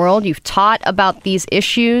around the world. You've taught about these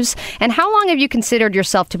issues. And how long have you considered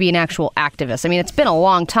yourself to be an actual activist? I mean, it's been a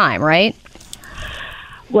long time, right?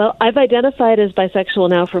 Well, I've identified as bisexual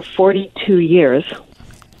now for 42 years.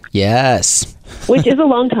 Yes. Which is a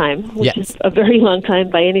long time, which is a very long time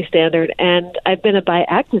by any standard. And I've been a bi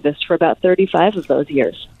activist for about 35 of those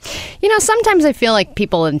years. You know, sometimes I feel like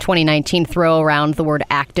people in 2019 throw around the word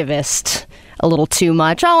activist a little too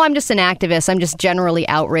much. Oh, I'm just an activist. I'm just generally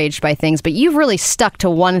outraged by things. But you've really stuck to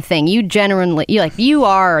one thing. You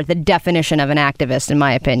are the definition of an activist, in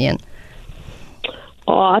my opinion.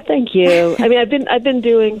 Oh, thank you. I mean, I've been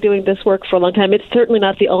doing this work for a long time. It's certainly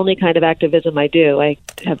not the only kind of activism I do. I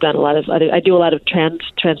have done I do a lot of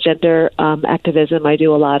transgender activism. I did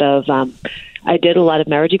a lot of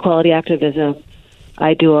marriage equality activism.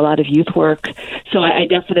 I do a lot of youth work. So I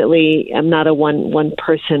definitely am not a one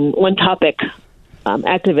topic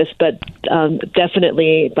activist, but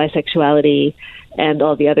definitely bisexuality and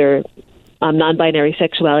all the other non-binary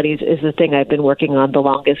sexualities is the thing I've been working on the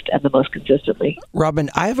longest and the most consistently. Robin,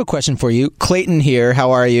 I have a question for you. Clayton here. How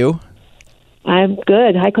are you? I'm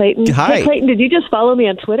good. Hi, Clayton. Hi. Hey, Clayton, did you just follow me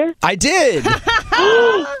on Twitter? I did.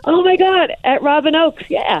 Oh, my God. At Robin Ochs.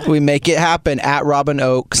 Yeah. We make it happen. At Robin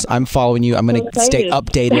Ochs. I'm following you. I'm going to stay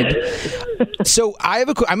updated. So I'm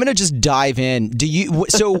going to just dive in.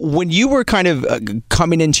 So when you were kind of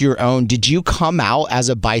coming into your own, did you come out as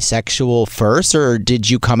a bisexual first, or did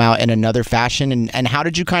you come out in another fashion? And how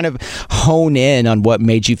did you kind of hone in on what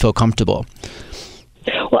made you feel comfortable?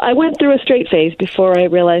 Well, I went through a straight phase before I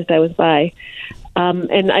realized I was bi.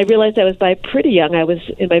 And I realized I was bi pretty young. I was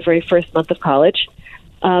in my very first month of college.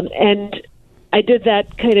 And I did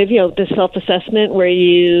that kind of, the self-assessment where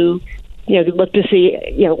you look to see,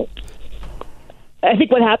 I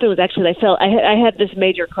think what happened was actually I had this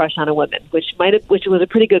major crush on a woman, which was a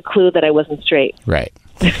pretty good clue that I wasn't straight. Right.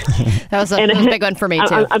 That was a big one for me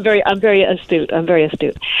too. I'm very astute.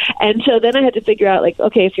 And so then I had to figure out, like,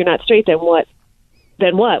 okay, if you're not straight, then what?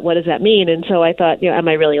 What does that mean? And so I thought, am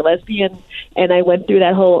I really a lesbian? And I went through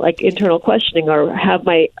that whole internal questioning, or have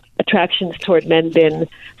my attractions toward men been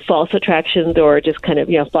false attractions, or just kind of,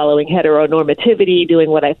 following heteronormativity, doing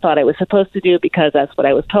what I thought I was supposed to do because that's what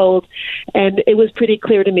I was told. And it was pretty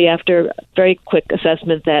clear to me after a very quick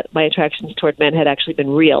assessment that my attractions toward men had actually been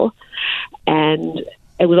real. And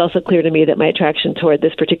it was also clear to me that my attraction toward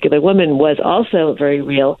this particular woman was also very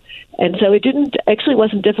real. And so it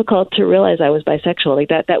wasn't difficult to realize I was bisexual. Like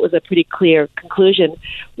that was a pretty clear conclusion.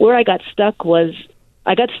 Where I got stuck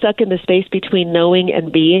in the space between knowing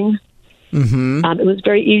and being. Mm-hmm. It was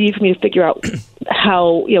very easy for me to figure out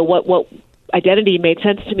how, what identity made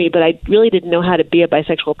sense to me, but I really didn't know how to be a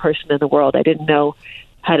bisexual person in the world. I didn't know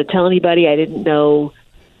how to tell anybody. I didn't know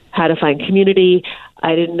how to find community.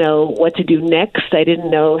 I didn't know what to do next. I didn't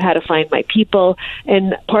know how to find my people.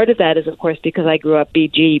 And part of that is, of course, because I grew up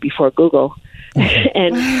BG before Google.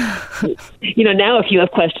 And, now if you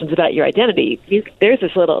have questions about your identity, there's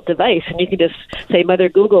this little device, and you can just say, Mother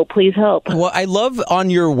Google, please help. Well, I love on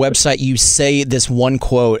your website, you say this one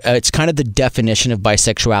quote. It's kind of the definition of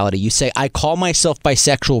bisexuality. You say, I call myself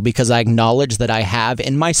bisexual because I acknowledge that I have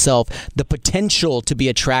in myself the potential to be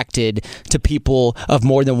attracted to people of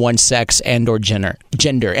more than one sex and or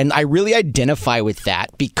gender. And I really identify with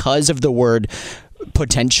that because of the word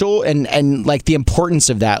potential and like the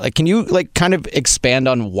importance of that. Like, can you like kind of expand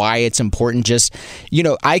on why it's important? Just,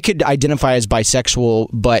 I could identify as bisexual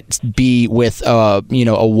but be with a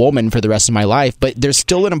woman for the rest of my life, but there's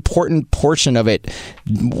still an important portion of it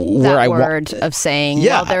where that word of saying,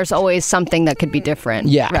 well, there's always something that could be different.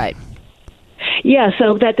 Yeah. Right. Yeah,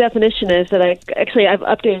 so that definition is that I've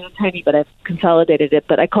updated it tiny, but I've consolidated it,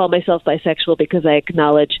 but I call myself bisexual because I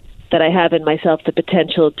acknowledge that I have in myself the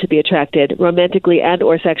potential to be attracted romantically and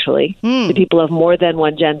or sexually to people of more than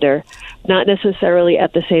one gender, not necessarily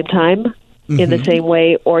at the same time, in the same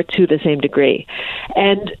way, or to the same degree.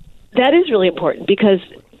 And that is really important because,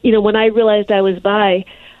 when I realized I was bi,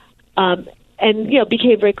 and,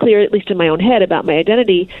 became very clear, at least in my own head, about my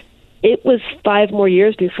identity, it was 5 more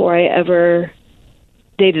years before I ever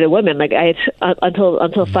dated a woman. Like I had,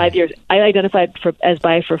 until 5 years, I identified as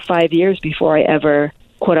bi for 5 years before I ever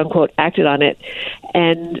quote unquote acted on it.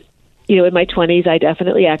 And in my 20s I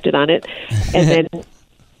definitely acted on it, and then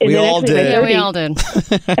we all did. Yeah, we all did.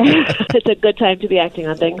 It's a good time to be acting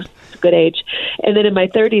on things. It's a good age. And then in my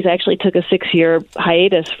 30s I actually took a 6-year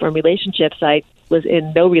hiatus from relationships. I was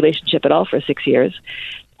in no relationship at all for 6 years.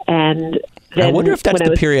 And then I wonder if that's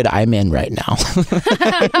the period I'm in right now.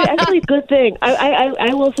 It's actually a good thing.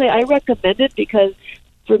 I will say I recommend it because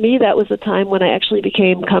for me, that was the time when I actually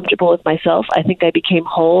became comfortable with myself. I think I became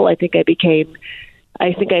whole. I think I,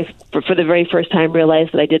 for the very first time,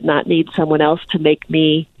 realized that I did not need someone else to make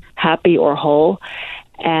me happy or whole.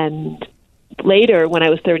 And later, when I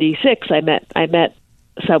was 36, I met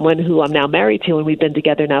someone who I'm now married to, and we've been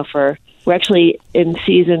together now we're actually in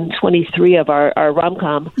season 23 of our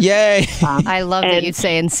rom-com. Yay! I love that you'd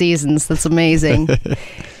say in seasons. That's amazing.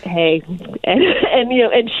 Hey,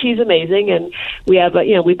 and she's amazing, and we have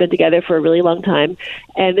we've been together for a really long time.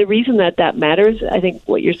 And the reason that matters, I think,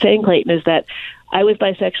 what you're saying, Clayton, is that I was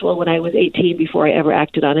bisexual when I was 18 before I ever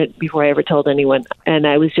acted on it, before I ever told anyone, and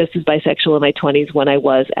I was just as bisexual in my 20s when I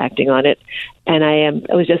was acting on it, and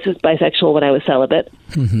I was just as bisexual when I was celibate,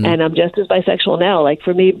 and I'm just as bisexual now. Like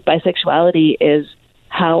for me, bisexuality is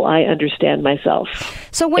how I understand myself,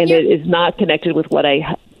 it is not connected with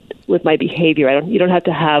with my behavior. You don't have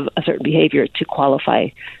to have a certain behavior to qualify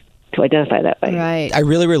to identify that way. Right. I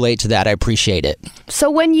really relate to that. I appreciate it. So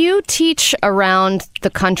when you teach around the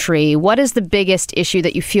country, what is the biggest issue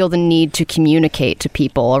that you feel the need to communicate to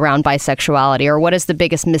people around bisexuality, or what is the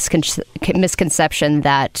biggest misconception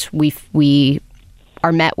that we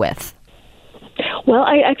are met with? Well,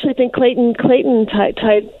 I actually think Clayton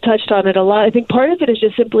touched on it a lot. I think part of it is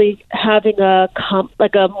just simply having a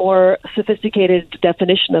more sophisticated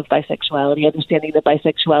definition of bisexuality, understanding that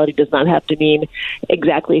bisexuality does not have to mean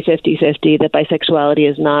exactly 50-50, that bisexuality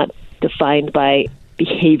is not defined by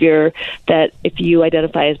behavior, that if you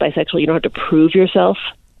identify as bisexual, you don't have to prove yourself.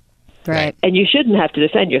 Right. And you shouldn't have to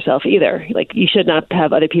defend yourself either. Like, you should not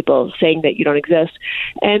have other people saying that you don't exist.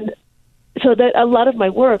 And so that a lot of my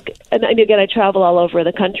work, and again, I travel all over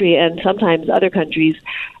the country and sometimes other countries,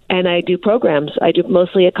 and I do programs. I do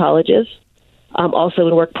mostly at colleges, also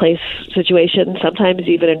in workplace situations, sometimes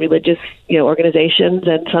even in religious, organizations,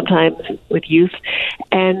 and sometimes with youth,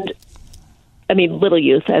 and I mean little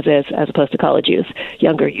youth as opposed to college youth,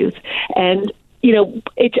 younger youth, and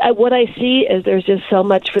what I see is there's just so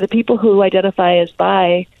much for the people who identify as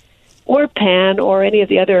bi or pan or any of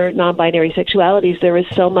the other non-binary sexualities. There is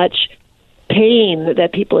so much pain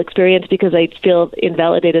that people experience because they feel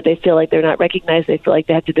invalidated. They feel like they're not recognized. They feel like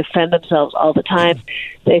they have to defend themselves all the time.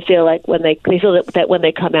 They feel like when they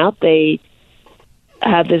come out, they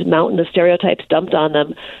have this mountain of stereotypes dumped on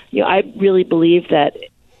them. I really believe that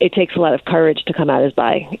it takes a lot of courage to come out as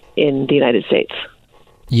bi in the United States.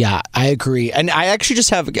 Yeah, I agree. And I actually just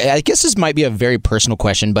have, I guess this might be a very personal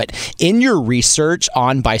question, but in your research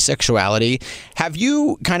on bisexuality, have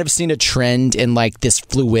you kind of seen a trend in like this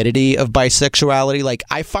fluidity of bisexuality? Like,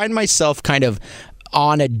 I find myself kind of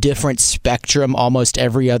on a different spectrum almost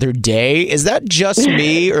every other day. Is that just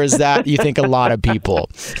me, or is that, you think, a lot of people?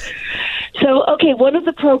 So, okay, one of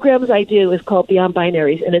the programs I do is called Beyond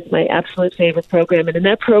Binaries, and it's my absolute favorite program. And in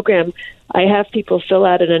that program, I have people fill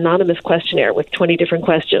out an anonymous questionnaire with 20 different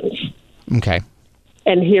questions. Okay.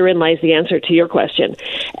 And herein lies the answer to your question.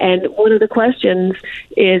 And one of the questions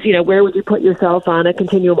is, where would you put yourself on a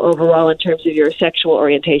continuum overall in terms of your sexual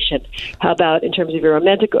orientation? How about in terms of your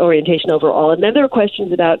romantic orientation overall? And then there are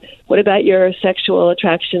questions about, what about your sexual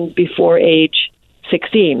attractions before age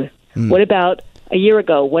 16? What about a year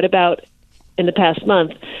ago? What about in the past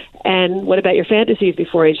month? And what about your fantasies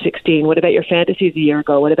before age 16? What about your fantasies a year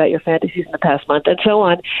ago? What about your fantasies in the past month? And so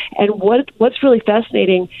on. And what's really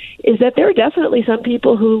fascinating is that there are definitely some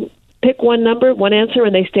people who pick one number, one answer,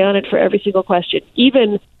 and they stay on it for every single question,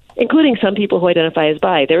 even including some people who identify as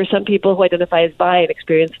bi. There are some people who identify as bi and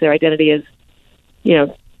experience their identity as,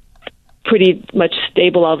 pretty much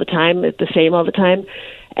stable all the time, the same all the time.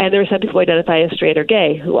 And there are some people who identify as straight or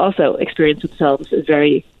gay who also experience themselves as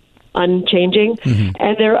very unchanging.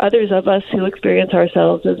 And there are others of us who experience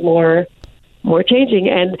ourselves as more changing.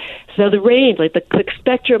 And so the range, like the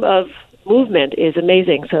spectrum of movement is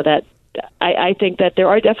amazing. So that I think that there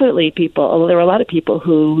are definitely people, although there are a lot of people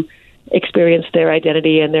who experience their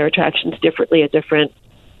identity and their attractions differently at different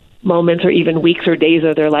moments or even weeks or days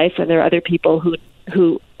of their life. And there are other people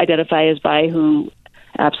who identify as bi who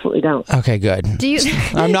absolutely don't. Okay, good.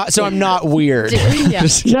 I'm not weird.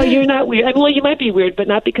 No, you're not weird. Well, you might be weird, but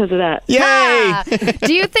not because of that. Yay!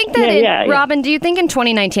 Do you think that, Robin, do you think in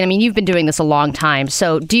 2019, I mean, you've been doing this a long time,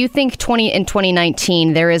 so do you think in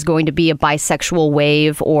 2019 there is going to be a bisexual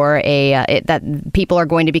wave or that people are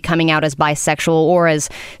going to be coming out as bisexual or as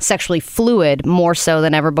sexually fluid more so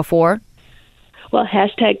than ever before? Well,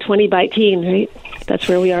 hashtag 20 by teen, right? That's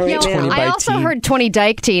where we are right now. I also heard 20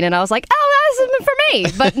 dyke teen, and I was like, oh, this isn't for me.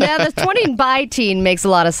 But now the 20 by teen makes a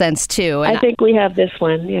lot of sense, too. And I think we have this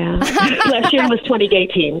one, yeah. Last year was 20 gay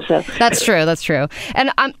teen, so. That's true.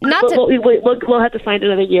 And we'll have to find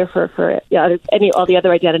another year for all the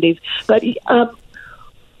other identities. But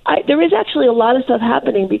there is actually a lot of stuff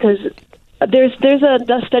happening because there's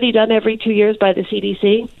a study done every 2 years by the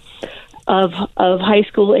CDC of high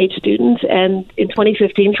school age students, and in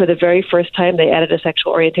 2015 for the very first time they added a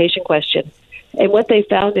sexual orientation question. And what they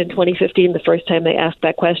found in 2015, the first time they asked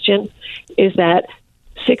that question, is that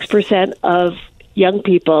 6% of young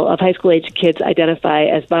people, of high school age kids, identify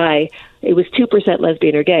as bi. It was 2%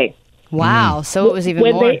 lesbian or gay. Wow, so it was even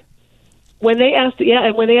more. When they asked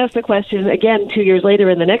the question again 2 years later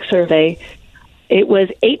in the next survey, it was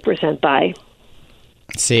 8% bi.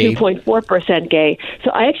 2.4% gay.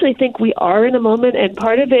 So I actually think we are in a moment, and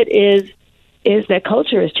part of it is that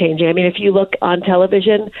culture is changing. I mean, if you look on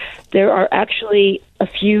television, there are actually a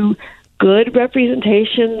few good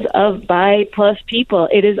representations of bi plus people.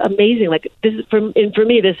 It is amazing. Like, this is for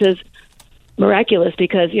me, this is miraculous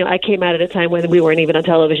because I came out at a time when we weren't even on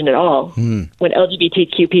television at all. When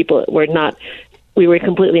LGBTQ people we were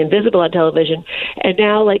completely invisible on television. And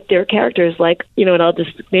now, there are characters and I'll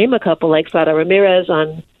just name a couple, like Sara Ramirez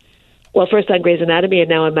first on Grey's Anatomy and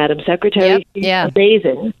now on Madam Secretary. Yep. Yeah.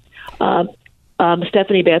 Amazing.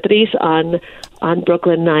 Stephanie Beatriz on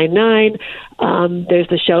Brooklyn Nine-Nine. There's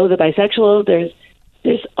the show, The Bisexual.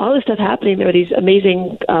 There's all this stuff happening. There are these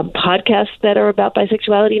amazing podcasts that are about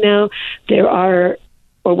bisexuality now. There are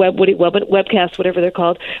webcasts, whatever they're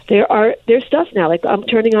called. There's stuff now. Like, I'm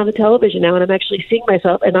turning on the television now, and I'm actually seeing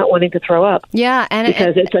myself and not wanting to throw up. Yeah,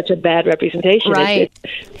 because it's such a bad representation. Right,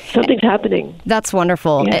 something's happening. That's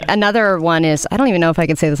wonderful. Yeah. Another one is, I don't even know if I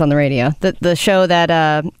can say this on the radio. The show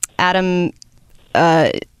that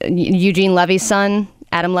Eugene Levy's son.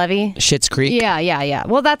 Adam Levy? Schitt's Creek? Yeah.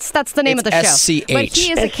 Well, that's the name of the show. SCH. But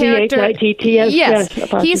he is a character. SCHITTS. Yes,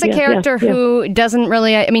 he's a character who doesn't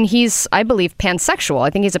really. I mean, he's, I believe, pansexual. I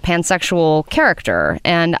think he's a pansexual character,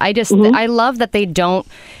 and I love that they don't.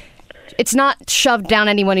 It's not shoved down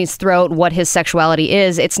anyone's throat what his sexuality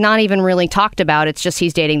is. It's not even really talked about. It's just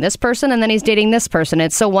he's dating this person and then he's dating this person.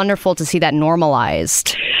 It's so wonderful to see that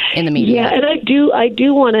normalized in the media. Yeah, and I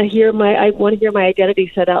do want to hear my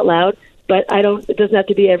identity said out loud. But it doesn't have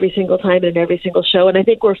to be every single time and in every single show. And I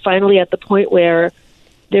think we're finally at the point where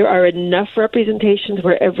there are enough representations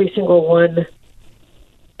where every single one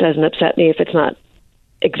doesn't upset me if it's not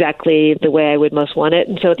exactly the way I would most want it.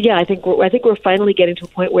 And so, I think we're finally getting to a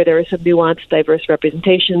point where there are some nuanced, diverse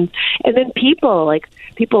representations. And then people like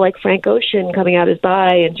Frank Ocean coming out as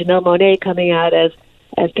bi and Janelle Monáe coming out as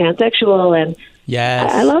pansexual. And yes,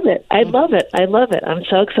 I love it. I love it. I'm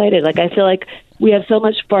so excited. I feel like we have so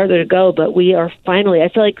much farther to go, but we are finally, I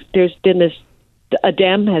feel like there's been a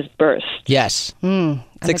dam has burst. Yes.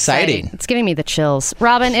 It's exciting. It's giving me the chills.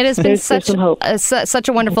 Robin, it has been such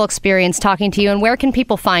a wonderful experience talking to you. And where can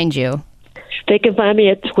people find you? They can find me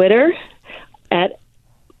at Twitter at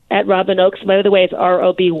Robin Ochs. By the way, it's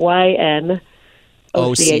ROBYN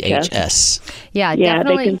OCHS. Yeah,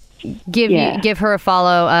 definitely. give her a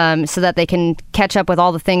follow so that they can catch up with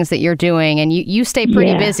all the things that you're doing. And you stay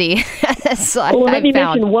pretty busy. So let me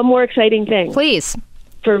mention one more exciting thing. Please.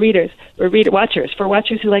 For readers, for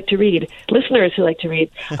watchers who like to read, listeners who like to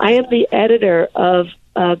read. I am the editor of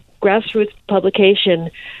a grassroots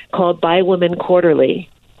publication called By Women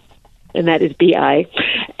Quarterly, and that is BI.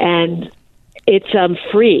 And it's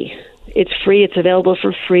free. It's free. It's available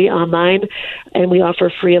for free online, and we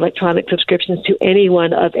offer free electronic subscriptions to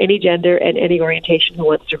anyone of any gender and any orientation who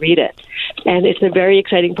wants to read it. And it's a very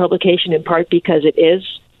exciting publication, in part because it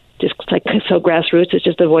is just like so grassroots. It's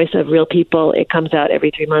just the voice of real people. It comes out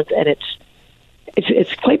every 3 months, and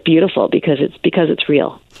it's quite beautiful because it's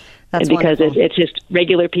real. That's and because wonderful. it's just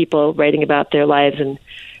regular people writing about their lives and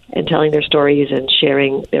telling their stories and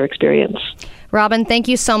sharing their experience. Robin, thank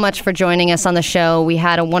you so much for joining us on the show. We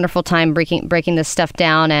had a wonderful time breaking this stuff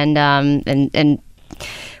down, and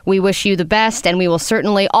we wish you the best. And we will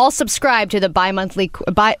certainly all subscribe to the bi-monthly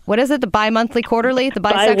quarterly, the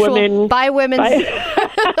bisexual, By Women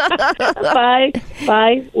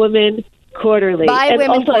Quarterly. By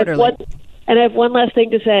Women Quarterly. And I have one last thing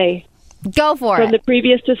to say. Go for it. From the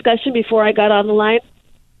previous discussion before I got on the line,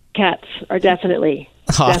 cats are definitely.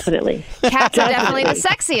 Cats are definitely the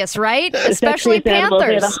sexiest, right? Especially Panthers.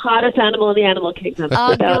 They're the hottest animal in the animal kingdom.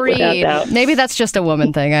 Agreed. Without doubt. Maybe that's just a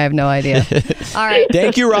woman thing. I have no idea. All right.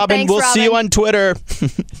 Thank you, Robin. Thanks, We'll see you on Twitter.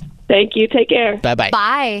 Thank you. Take care. Bye-bye.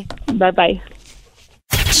 Bye. Bye-bye.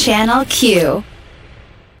 Channel Q.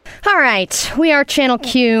 All right, we are Channel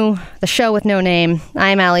Q, the show with no name.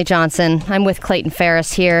 I'm Allie Johnson. I'm with Clayton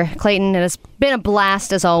Ferris here. Clayton, it has been a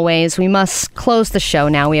blast as always. We must close the show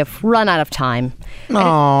now. We have run out of time.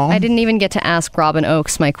 I didn't even get to ask Robin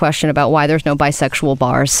Oakes my question about why there's no bisexual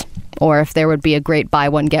bars, or if there would be a great buy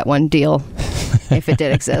one, get one deal if it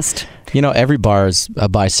did exist. You know, every bar is a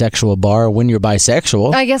bisexual bar when you're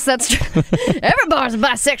bisexual. I guess that's true. Every bar is a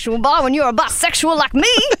bisexual bar when you're a bisexual like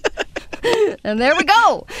me. And there we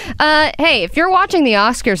go. Hey, if you're watching the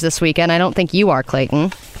Oscars this weekend, I don't think you are,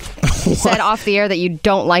 Clayton. You said off the air that you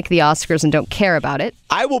don't like the Oscars and don't care about it.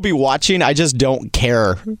 I will be watching. I just don't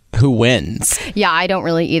care who wins. Yeah, I don't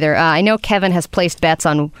really either. I know Kevin has placed bets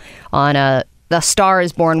on The Star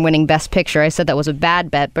is Born winning Best Picture. I said that was a bad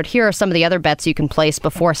bet, but here are some of the other bets you can place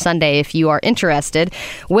before Sunday if you are interested.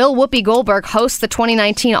 Will Whoopi Goldberg host the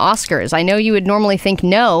 2019 Oscars? I know you would normally think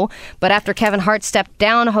no, but after Kevin Hart stepped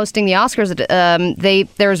down hosting the Oscars,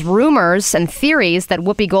 there's rumors and theories that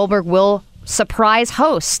Whoopi Goldberg will surprise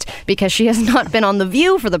host because she has not been on The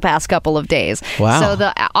View for the past couple of days. Wow. So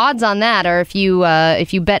the odds on that are if you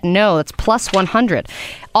bet no, it's plus 100.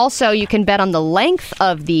 Also, you can bet on the length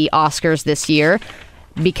of the Oscars this year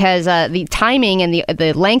because the timing and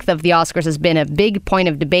the length of the Oscars has been a big point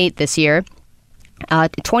of debate this year.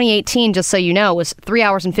 2018, just so you know, was 3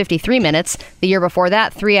 hours and 53 minutes. The year before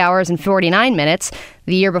that, 3 hours and 49 minutes.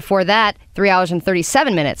 The year before that, 3 hours and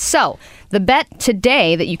 37 minutes. So the bet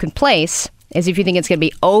today that you can place is if you think it's going to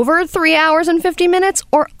be over 3 hours and 50 minutes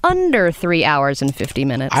or under 3 hours and 50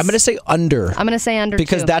 minutes. I'm going to say under. I'm going to say under,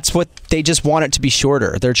 because too. that's what they just want it to be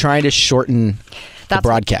shorter. They're trying to shorten the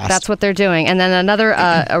broadcast. That's what they're doing. And then another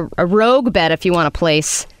a rogue bet if you want to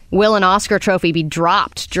place. Will an Oscar trophy be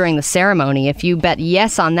dropped during the ceremony? If you bet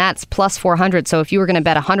yes on that, it's plus 400. So if you were going to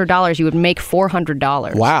bet $100, you would make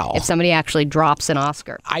 $400. Wow. If somebody actually drops an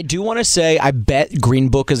Oscar. I do want to say I bet Green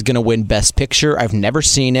Book is going to win Best Picture. I've never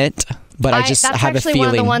seen it, but I just have a feeling. That's actually one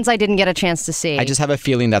of the ones I didn't get a chance to see. I just have a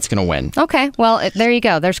feeling that's going to win. Okay. Well, there you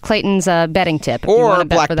go. There's Clayton's betting tip. If you or want to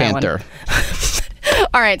bet Black for that Panther.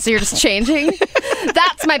 All right, so you're just changing?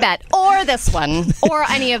 That's my bet. Or this one. Or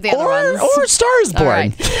any of the other ones. Or Star is Born. All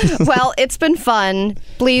right. Well, it's been fun.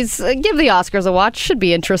 Please give the Oscars a watch. Should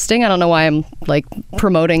be interesting. I don't know why I'm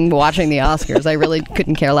promoting watching the Oscars. I really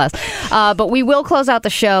couldn't care less. But we will close out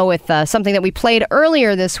the show with something that we played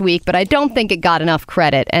earlier this week, but I don't think it got enough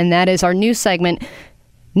credit, and that is our new segment,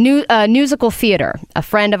 Musical Theater. A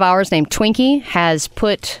friend of ours named Twinkie has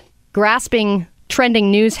put grasping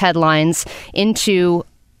trending news headlines into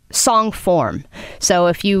song form. So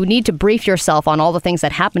if you need to brief yourself on all the things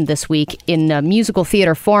that happened this week in a musical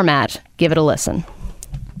theater format, give it a listen.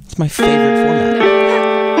 It's my favorite format.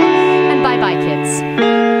 And bye-bye, kids.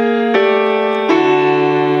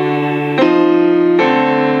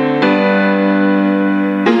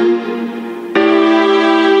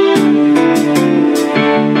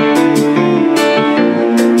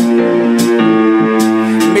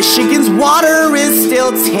 Michigan's water is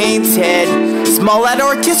still tainted. Smollett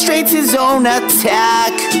orchestrates his own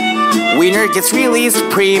attack. Wiener gets released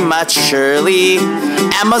prematurely.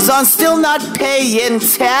 Amazon's still not paying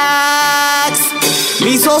tax.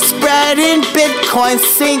 Measles spreading, Bitcoin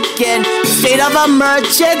sinking, state of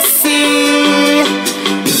emergency.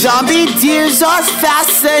 Zombie deers are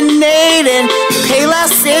fascinating,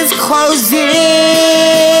 Payless is closing.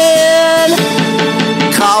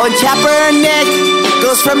 Colin Kaepernick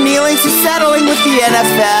goes from kneeling to settling with the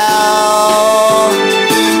NFL.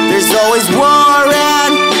 There's always war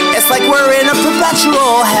and it's like we're in a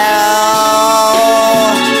perpetual hell.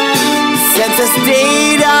 Census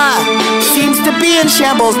data seems to be in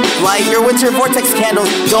shambles. Light your winter vortex candles.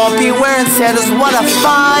 Don't be wearing sandals. What a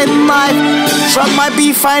fine life. Trump might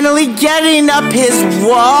be finally getting up his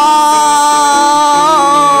wall.